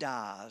ground and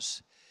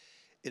dies,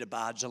 it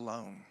abides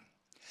alone.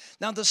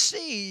 Now the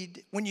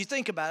seed, when you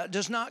think about it,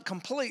 does not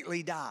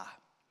completely die.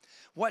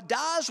 What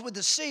dies with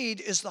the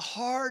seed is the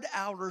hard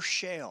outer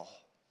shell.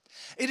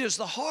 It is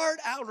the hard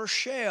outer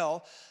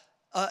shell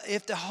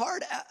if the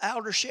hard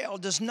outer shell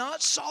does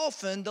not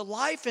soften, the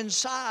life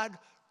inside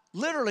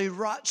literally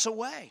rots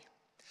away.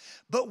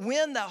 But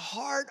when the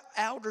hard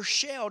outer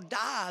shell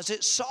dies,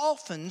 it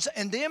softens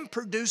and then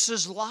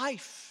produces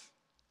life.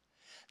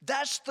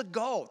 That's the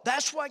goal.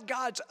 That's what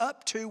God's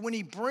up to when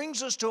he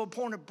brings us to a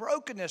point of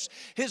brokenness.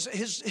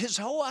 His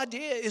whole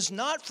idea is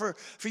not for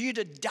you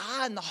to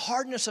die in the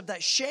hardness of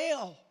that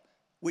shell,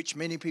 which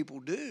many people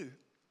do,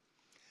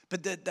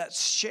 but that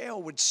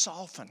shell would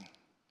soften.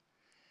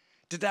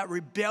 That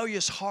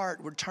rebellious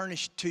heart would turn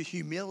to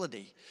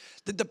humility.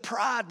 That the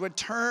pride would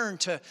turn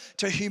to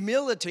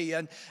humility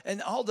and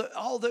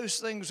all those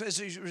things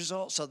as a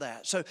result of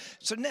that. So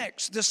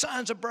next, the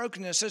signs of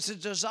brokenness is a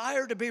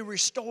desire to be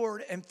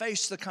restored and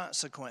face the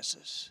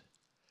consequences.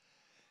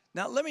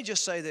 Now, let me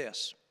just say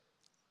this.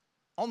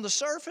 On the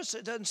surface,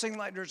 it doesn't seem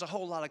like there's a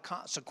whole lot of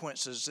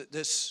consequences that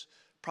this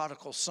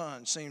prodigal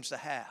son seems to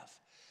have.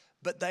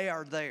 But they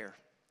are there.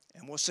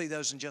 And we'll see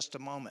those in just a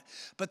moment.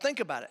 But think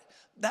about it.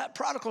 That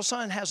prodigal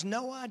son has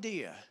no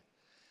idea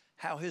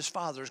how his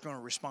father is going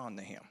to respond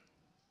to him.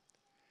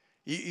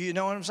 You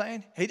know what I'm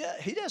saying?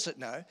 He doesn't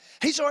know.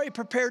 He's already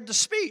prepared the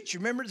speech.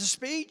 You remember the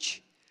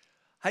speech?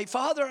 Hey,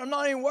 Father, I'm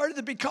not even worthy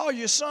to be called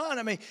your son.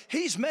 I mean,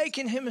 he's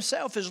making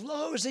himself as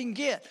low as he can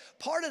get.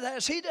 Part of that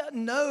is he doesn't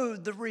know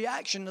the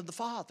reaction of the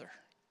father.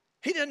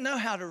 He doesn't know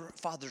how the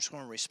father's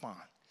going to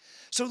respond.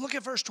 So look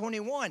at verse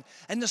 21.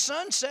 And the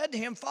son said to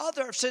him,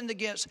 Father, I've sinned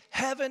against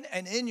heaven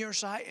and in your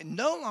sight, and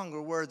no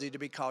longer worthy to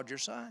be called your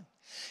son.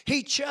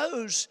 He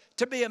chose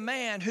to be a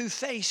man who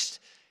faced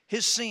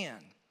his sin.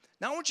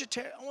 Now, I want to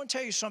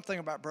tell you something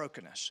about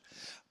brokenness.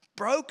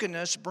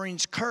 Brokenness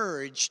brings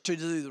courage to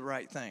do the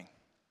right thing.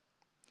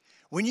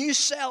 When you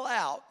sell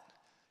out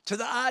to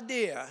the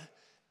idea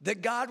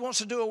that God wants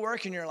to do a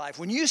work in your life,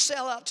 when you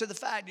sell out to the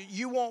fact that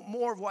you want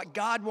more of what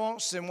God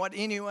wants than what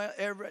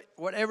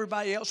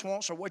everybody else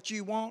wants or what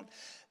you want,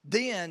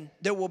 then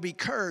there will be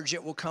courage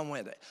that will come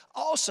with it.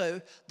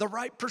 Also, the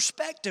right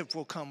perspective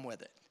will come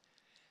with it.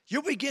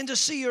 You'll begin to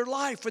see your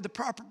life with the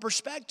proper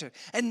perspective.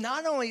 And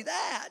not only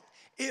that,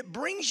 it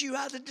brings you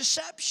out of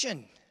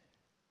deception.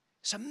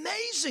 It's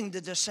amazing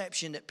the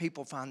deception that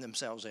people find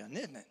themselves in,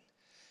 isn't it?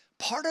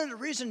 Part of the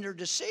reason they're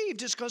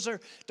deceived is because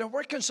they're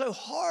working so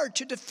hard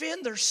to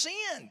defend their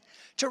sin,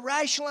 to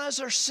rationalize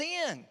their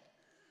sin.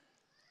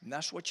 And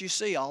that's what you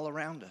see all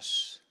around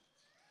us.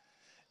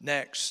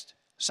 Next,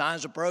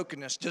 signs of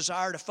brokenness,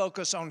 desire to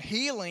focus on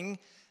healing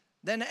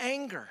than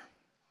anger.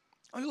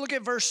 Look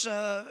at verse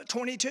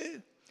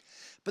 22.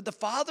 But the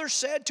father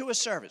said to his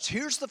servants,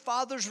 here's the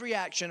father's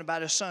reaction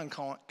about his son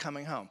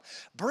coming home.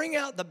 Bring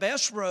out the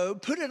best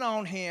robe, put it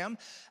on him,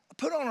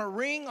 put on a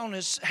ring on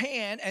his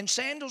hand and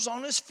sandals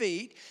on his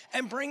feet,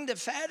 and bring the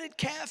fatted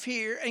calf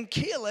here and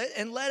kill it,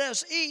 and let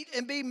us eat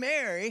and be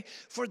merry.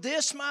 For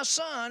this my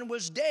son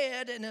was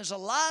dead and is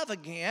alive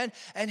again,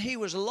 and he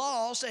was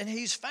lost and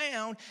he's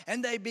found.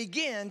 And they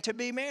begin to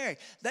be merry.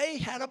 They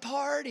had a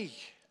party,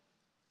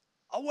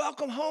 a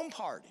welcome home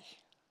party.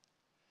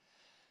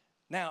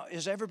 Now,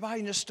 is everybody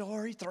in the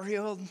story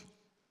thrilled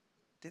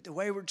that the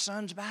wayward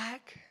son's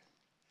back?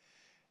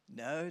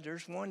 No,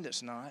 there's one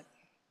that's not.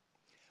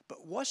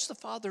 But what's the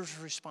father's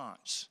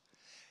response?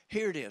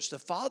 Here it is. The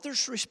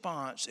father's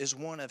response is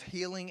one of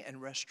healing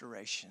and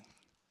restoration.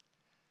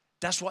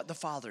 That's what the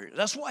father is.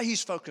 That's what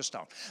he's focused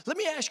on. Let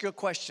me ask you a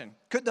question.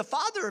 Could the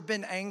father have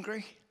been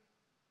angry?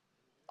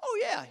 Oh,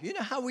 yeah. You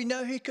know how we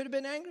know he could have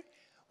been angry?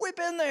 We've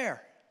been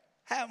there,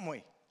 haven't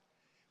we?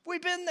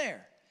 We've been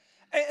there.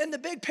 And the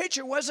big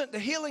picture wasn't the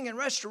healing and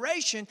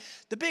restoration.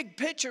 The big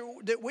picture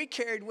that we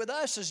carried with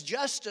us is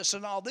justice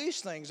and all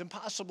these things, and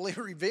possibly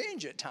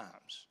revenge at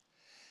times.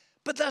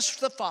 But that's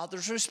the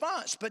father's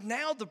response. But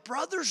now the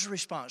brother's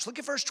response. Look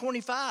at verse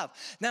 25.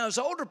 Now his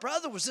older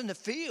brother was in the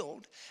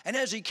field, and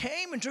as he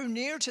came and drew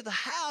near to the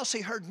house,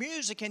 he heard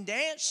music and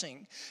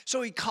dancing.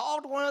 So he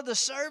called one of the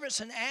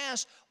servants and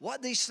asked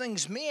what these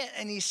things meant.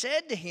 And he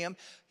said to him,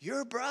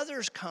 your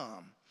brother's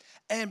come.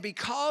 And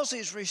because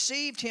he's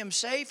received him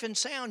safe and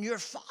sound, your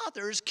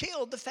father has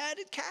killed the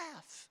fatted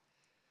calf.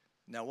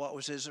 Now, what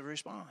was his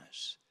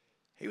response?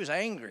 He was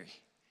angry,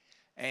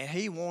 and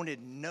he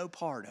wanted no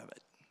part of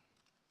it.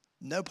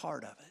 No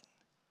part of it.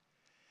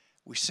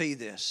 We see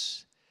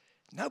this.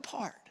 No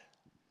part.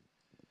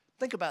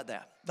 Think about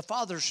that. The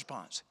father's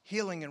response,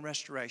 healing and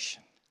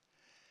restoration.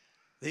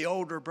 The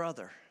older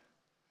brother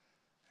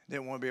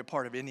didn't want to be a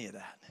part of any of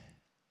that.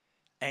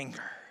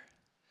 Anger.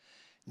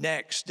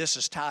 Next, this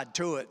is tied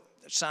to it.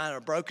 The sign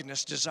of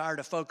brokenness, desire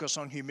to focus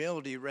on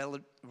humility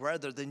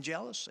rather than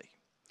jealousy.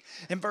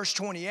 In verse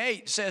 28,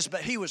 it says, but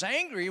he was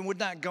angry and would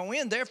not go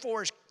in. Therefore,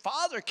 his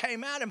father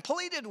came out and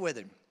pleaded with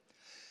him.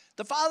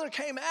 The father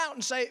came out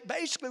and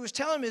basically was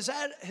telling him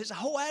his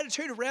whole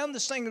attitude around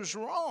this thing was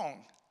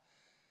wrong.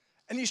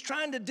 And he's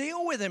trying to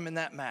deal with him in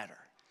that matter.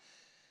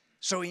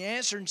 So he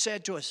answered and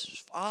said to his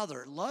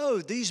father,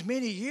 lo, these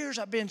many years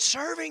I've been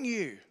serving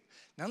you.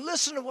 Now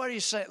listen to what he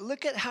said.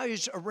 Look at how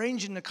he's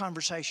arranging the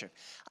conversation.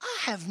 I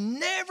have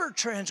never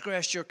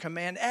transgressed your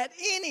command at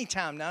any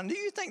time. Now, do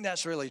you think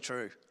that's really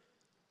true?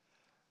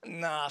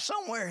 Nah,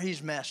 somewhere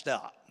he's messed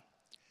up.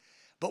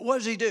 But what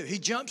does he do? He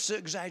jumps to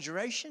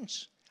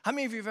exaggerations. How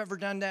many of you have ever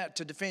done that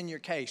to defend your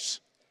case?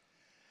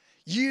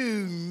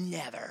 You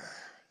never.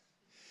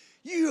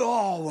 You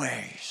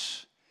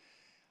always.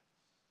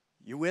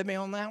 You with me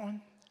on that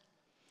one?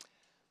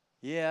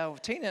 Yeah, well,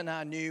 Tina and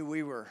I knew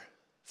we were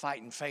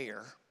fighting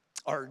fair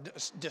or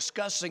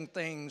discussing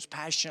things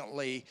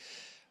passionately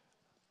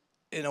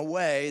in a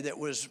way that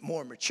was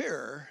more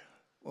mature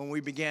when we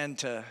began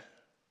to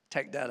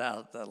take that out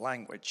of the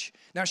language.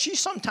 Now, she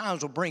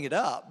sometimes will bring it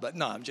up, but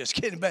no, I'm just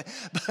kidding. But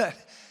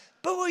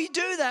we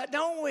do that,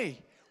 don't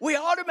we? We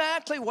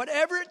automatically,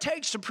 whatever it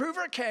takes to prove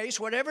our case,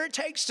 whatever it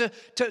takes to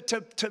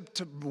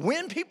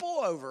win people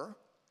over,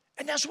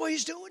 and that's what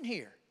he's doing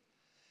here.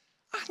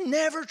 I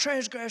never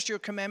transgressed your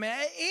commandment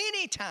at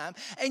any time,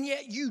 and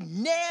yet you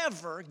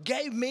never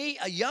gave me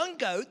a young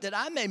goat that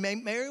I may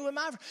make merry with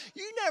my friends.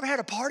 You never had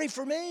a party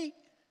for me,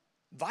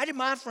 invited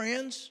my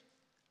friends.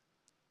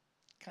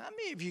 How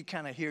many of you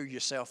kind of hear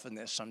yourself in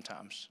this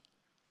sometimes?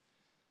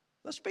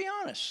 Let's be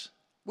honest.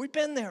 We've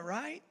been there,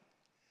 right?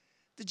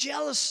 The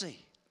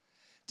jealousy,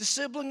 the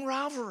sibling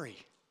rivalry.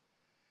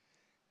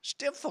 It's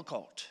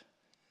difficult.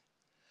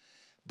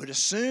 But as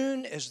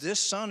soon as this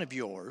son of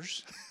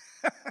yours,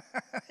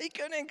 he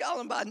couldn't even call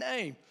him by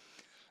name.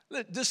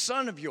 This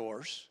son of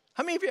yours,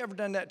 how many of you ever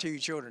done that to your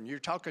children? You're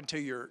talking to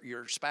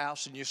your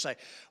spouse and you say,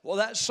 well,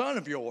 that son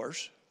of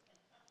yours,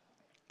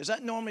 is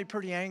that normally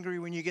pretty angry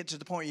when you get to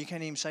the point you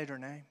can't even say their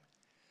name?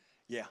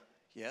 Yeah,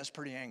 it's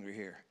pretty angry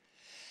here.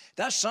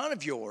 That son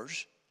of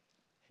yours,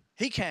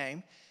 he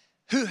came,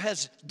 who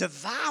has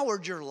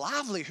devoured your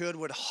livelihood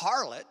with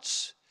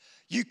harlots.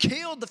 You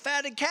killed the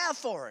fatted calf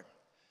for him.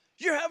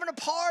 You're having a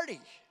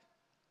party.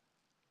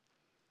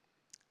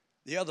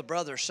 The other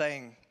brother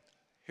saying,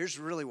 here's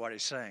really what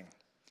he's saying.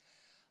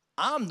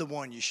 I'm the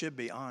one you should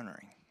be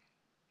honoring.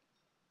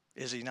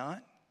 Is he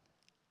not?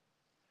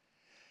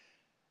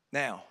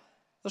 Now,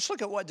 let's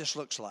look at what this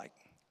looks like.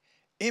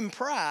 In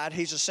pride,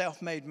 he's a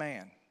self-made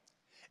man.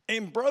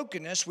 In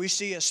brokenness, we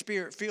see a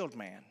spirit-filled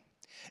man.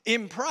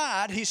 In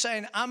pride, he's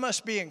saying, I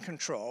must be in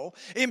control.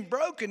 In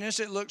brokenness,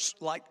 it looks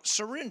like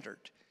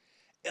surrendered.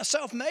 A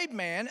self-made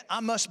man,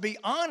 I must be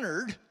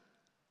honored.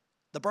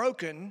 The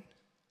broken,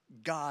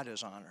 God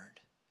is honored.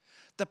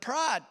 The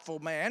prideful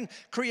man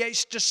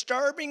creates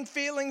disturbing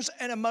feelings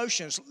and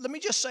emotions. Let me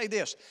just say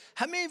this.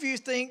 How many of you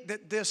think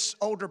that this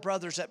older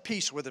brother's at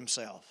peace with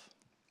himself?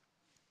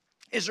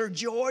 Is there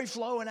joy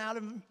flowing out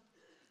of him?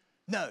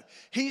 No.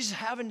 He's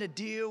having to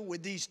deal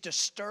with these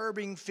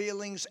disturbing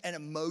feelings and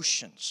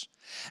emotions.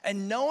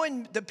 And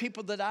knowing the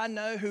people that I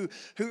know who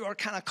are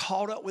kind of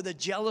caught up with a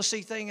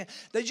jealousy thing,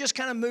 they just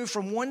kind of move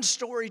from one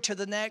story to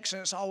the next,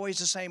 and it's always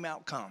the same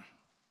outcome.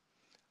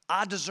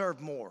 I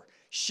deserve more.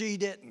 She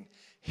didn't.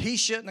 He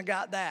shouldn't have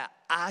got that.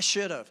 I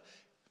should have.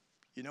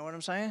 You know what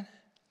I'm saying?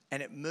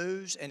 And it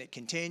moves, and it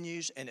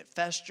continues, and it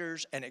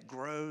festers, and it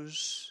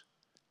grows.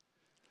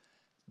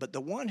 But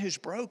the one who's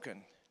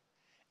broken,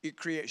 it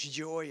creates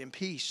joy and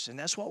peace. And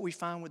that's what we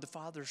find with the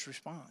Father's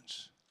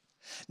response.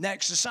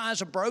 Next, the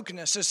signs of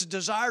brokenness is a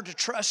desire to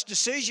trust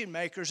decision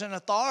makers and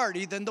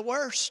authority than the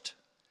worst.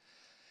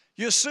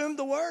 You assume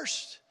the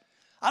worst.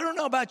 I don't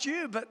know about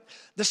you, but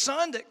the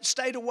son that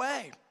stayed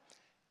away,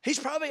 he's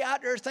probably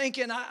out there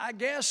thinking, I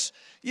guess,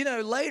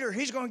 later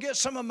he's going to get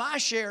some of my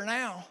share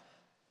now.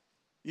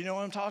 You know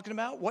what I'm talking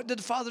about? What did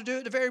the father do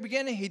at the very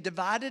beginning? He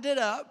divided it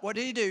up. What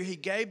did he do? He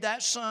gave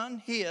that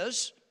son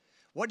his.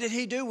 What did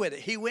he do with it?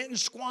 He went and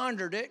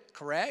squandered it,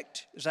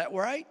 correct? Is that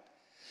right?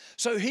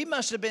 So he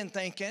must have been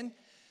thinking,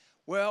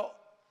 well,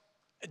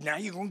 now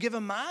you're going to give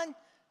him mine?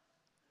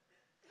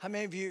 How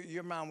many of you,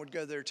 your mind would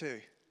go there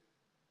too?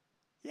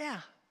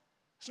 Yeah,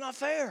 it's not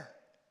fair.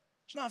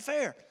 It's not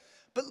fair.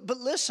 But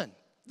listen,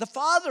 the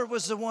father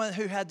was the one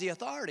who had the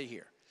authority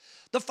here.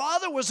 The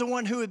father was the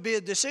one who would be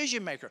a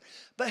decision maker.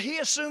 But he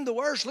assumed the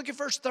worst. Look at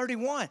verse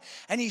 31.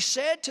 And he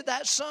said to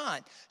that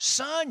son,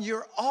 son,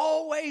 you're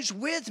always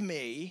with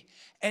me,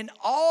 and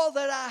all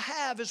that I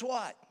have is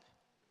what?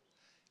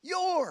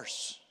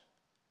 Yours.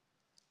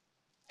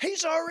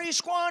 He's already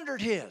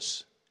squandered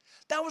his.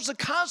 That was the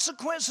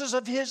consequences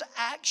of his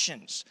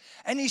actions.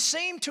 And he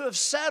seemed to have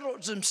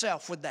settled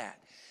himself with that.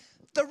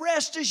 The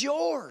rest is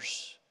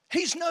yours.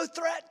 He's no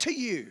threat to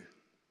you.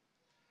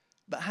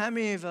 But how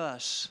many of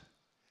us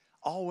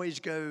always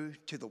go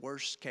to the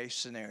worst case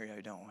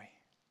scenario, don't we?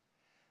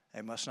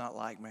 They must not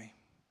like me.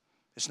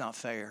 It's not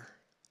fair.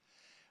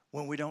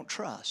 When we don't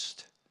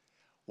trust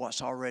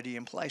what's already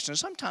in place. And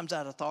sometimes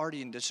that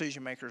authority and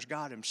decision maker is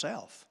God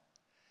himself.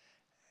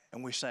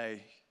 And we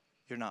say,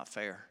 you're not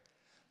fair.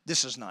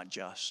 This is not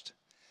just.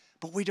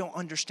 But we don't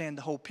understand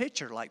the whole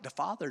picture like the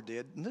father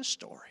did in this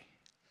story.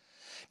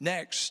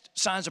 Next,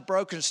 signs of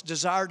brokenness,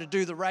 desire to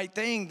do the right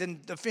thing,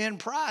 then defend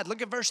pride.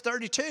 Look at verse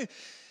 32.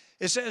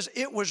 It says,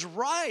 it was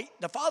right,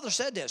 the father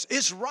said this,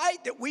 it's right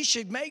that we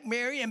should make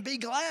merry and be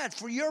glad,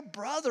 for your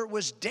brother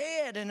was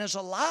dead and is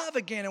alive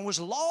again and was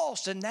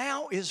lost and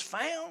now is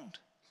found.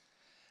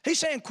 He's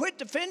saying, quit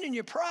defending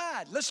your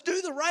pride. Let's do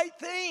the right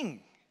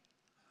thing.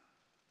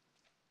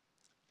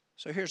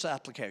 So here's the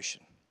application.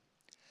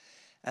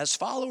 As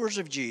followers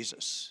of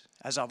Jesus,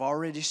 as I've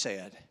already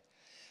said,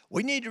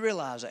 we need to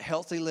realize that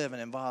healthy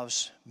living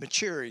involves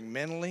maturing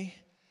mentally,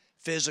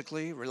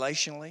 physically,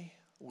 relationally.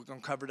 We're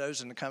going to cover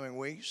those in the coming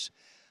weeks.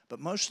 But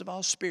most of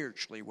all,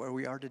 spiritually, where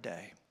we are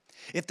today.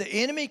 If the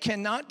enemy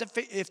can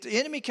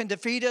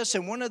defeat us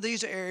in one of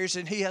these areas,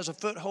 then he has a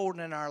foothold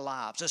in our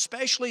lives,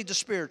 especially the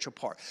spiritual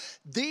part.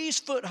 These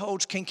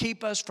footholds can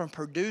keep us from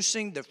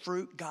producing the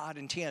fruit God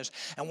intends.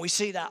 And we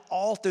see that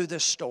all through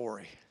this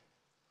story.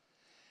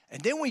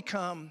 And then we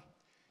come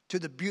to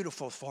the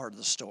beautiful part of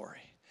the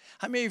story.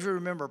 How many of you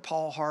remember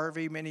Paul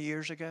Harvey many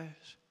years ago?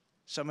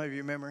 Some of you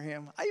remember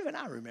him. Even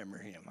I remember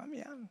him. I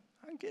mean,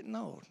 I'm getting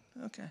old.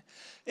 Okay.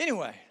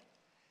 Anyway,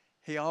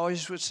 he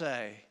always would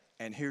say,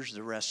 and here's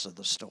the rest of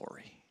the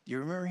story. Do you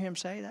remember him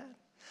say that?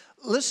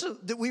 Listen,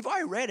 we've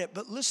already read it,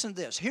 but listen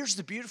to this. Here's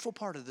the beautiful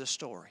part of this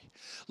story.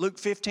 Luke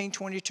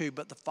 15:22,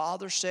 but the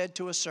father said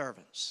to his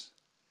servants,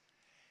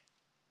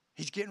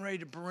 he's getting ready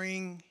to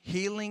bring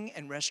healing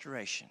and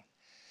restoration.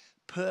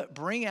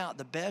 Bring out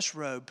the best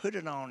robe, put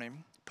it on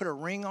him, put a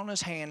ring on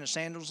his hand and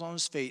sandals on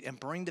his feet, and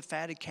bring the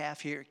fatted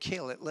calf here,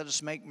 kill it, let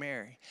us make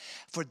merry.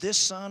 For this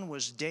son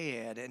was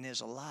dead and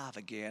is alive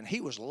again.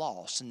 He was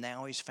lost and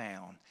now he's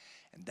found.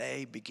 And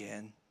they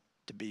began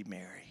to be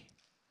merry.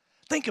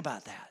 Think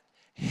about that.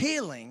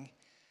 Healing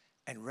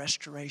and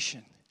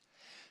restoration.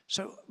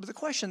 So the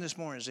question this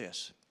morning is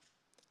this.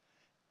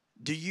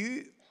 Do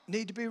you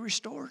need to be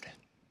restored?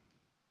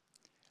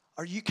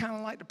 Are you kind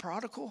of like the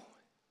prodigal?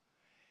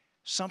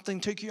 Something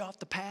took you off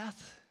the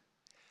path?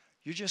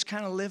 You're just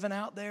kind of living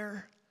out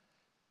there,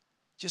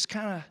 just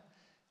kind of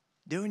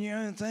doing your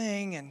own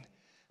thing.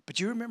 But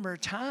you remember a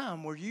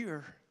time where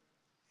you're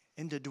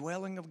in the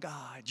dwelling of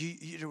God.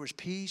 There was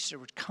peace, there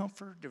was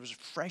comfort, there was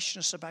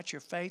freshness about your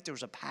faith, there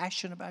was a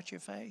passion about your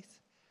faith.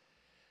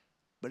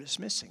 But it's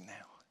missing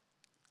now.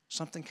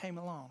 Something came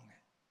along.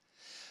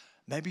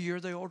 Maybe you're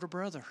the older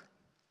brother.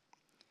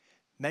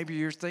 Maybe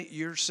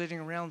you're sitting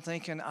around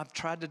thinking, I've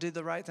tried to do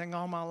the right thing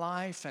all my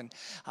life, and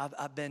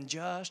I've been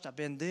just, I've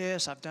been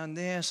this, I've done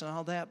this, and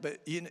all that.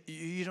 But you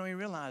don't even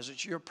realize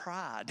it's your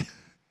pride.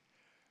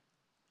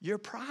 Your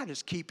pride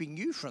is keeping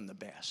you from the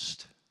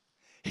best.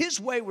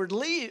 His wayward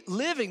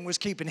living was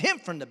keeping him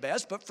from the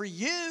best, but for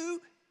you,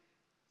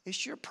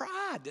 it's your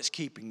pride that's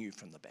keeping you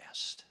from the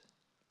best.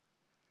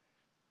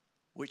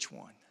 Which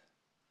one?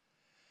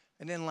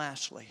 And then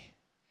lastly,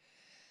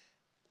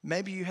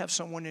 maybe you have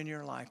someone in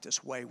your life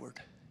that's wayward.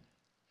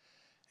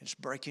 It's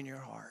breaking your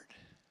heart.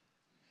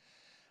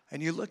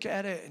 And you look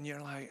at it and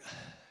you're like,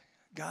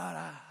 God,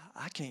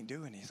 I can't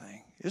do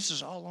anything. This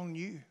is all on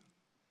you.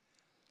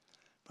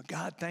 But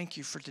God, thank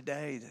you for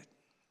today that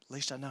at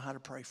least I know how to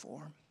pray for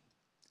him.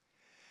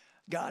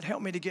 God,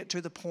 help me to get to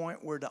the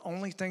point where the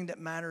only thing that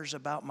matters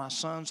about my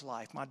son's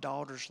life, my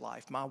daughter's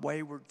life, my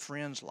wayward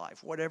friend's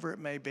life, whatever it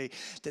may be,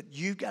 that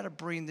you've got to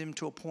bring them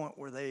to a point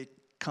where they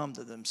come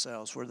to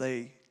themselves, where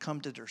they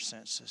come to their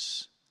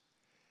senses.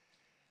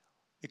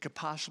 It could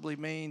possibly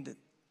mean that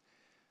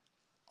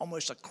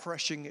almost a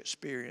crushing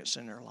experience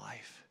in their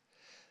life.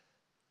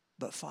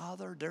 But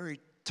Father, their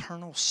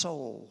eternal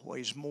soul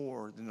weighs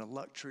more than the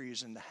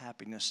luxuries and the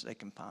happiness they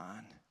can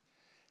find.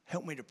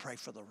 Help me to pray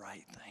for the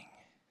right thing.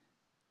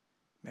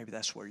 Maybe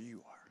that's where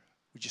you are.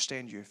 Would you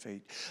stand to your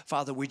feet?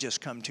 Father, we just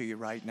come to you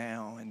right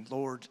now. And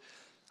Lord,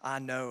 I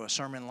know a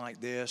sermon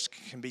like this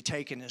can be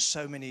taken in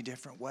so many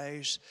different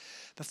ways.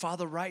 But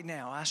Father, right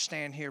now, I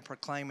stand here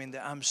proclaiming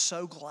that I'm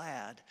so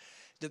glad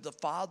that the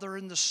father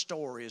in the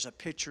story is a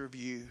picture of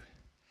you.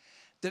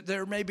 That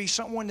there may be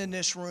someone in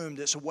this room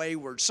that's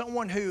wayward,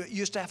 someone who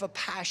used to have a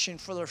passion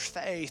for their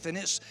faith, and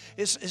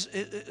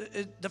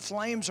the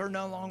flames are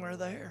no longer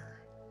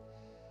there.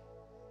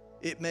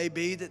 It may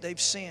be that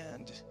they've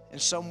sinned in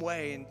some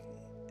way, and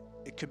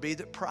it could be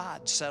that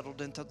pride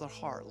settled into their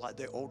heart like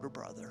the older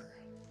brother.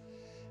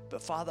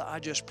 But Father, I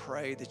just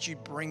pray that you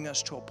bring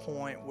us to a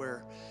point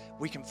where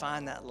we can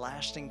find that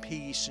lasting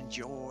peace and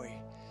joy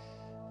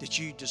that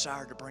you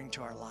desire to bring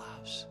to our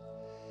lives.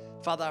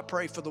 Father, I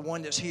pray for the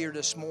one that's here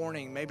this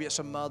morning. Maybe it's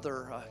a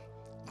mother, a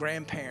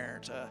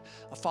grandparent,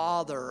 a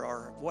father,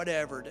 or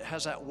whatever that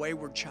has that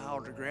wayward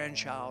child or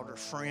grandchild or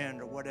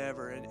friend or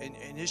whatever, and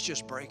it's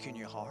just breaking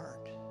your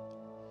heart.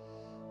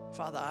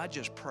 Father, I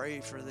just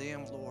pray for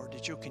them, Lord,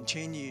 that you'll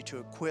continue to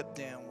equip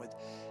them with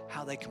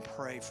how they can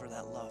pray for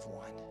that loved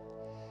one.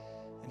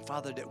 And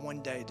Father, that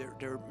one day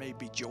there may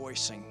be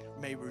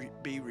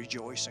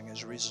rejoicing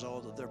as a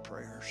result of their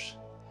prayers.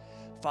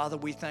 Father,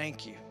 we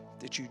thank you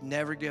that you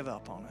never give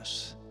up on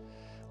us.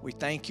 We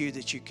thank you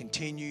that you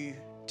continue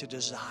to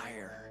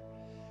desire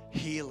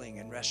healing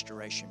and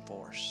restoration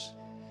for us.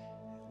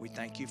 We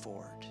thank you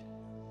for it.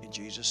 In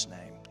Jesus'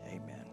 name, amen.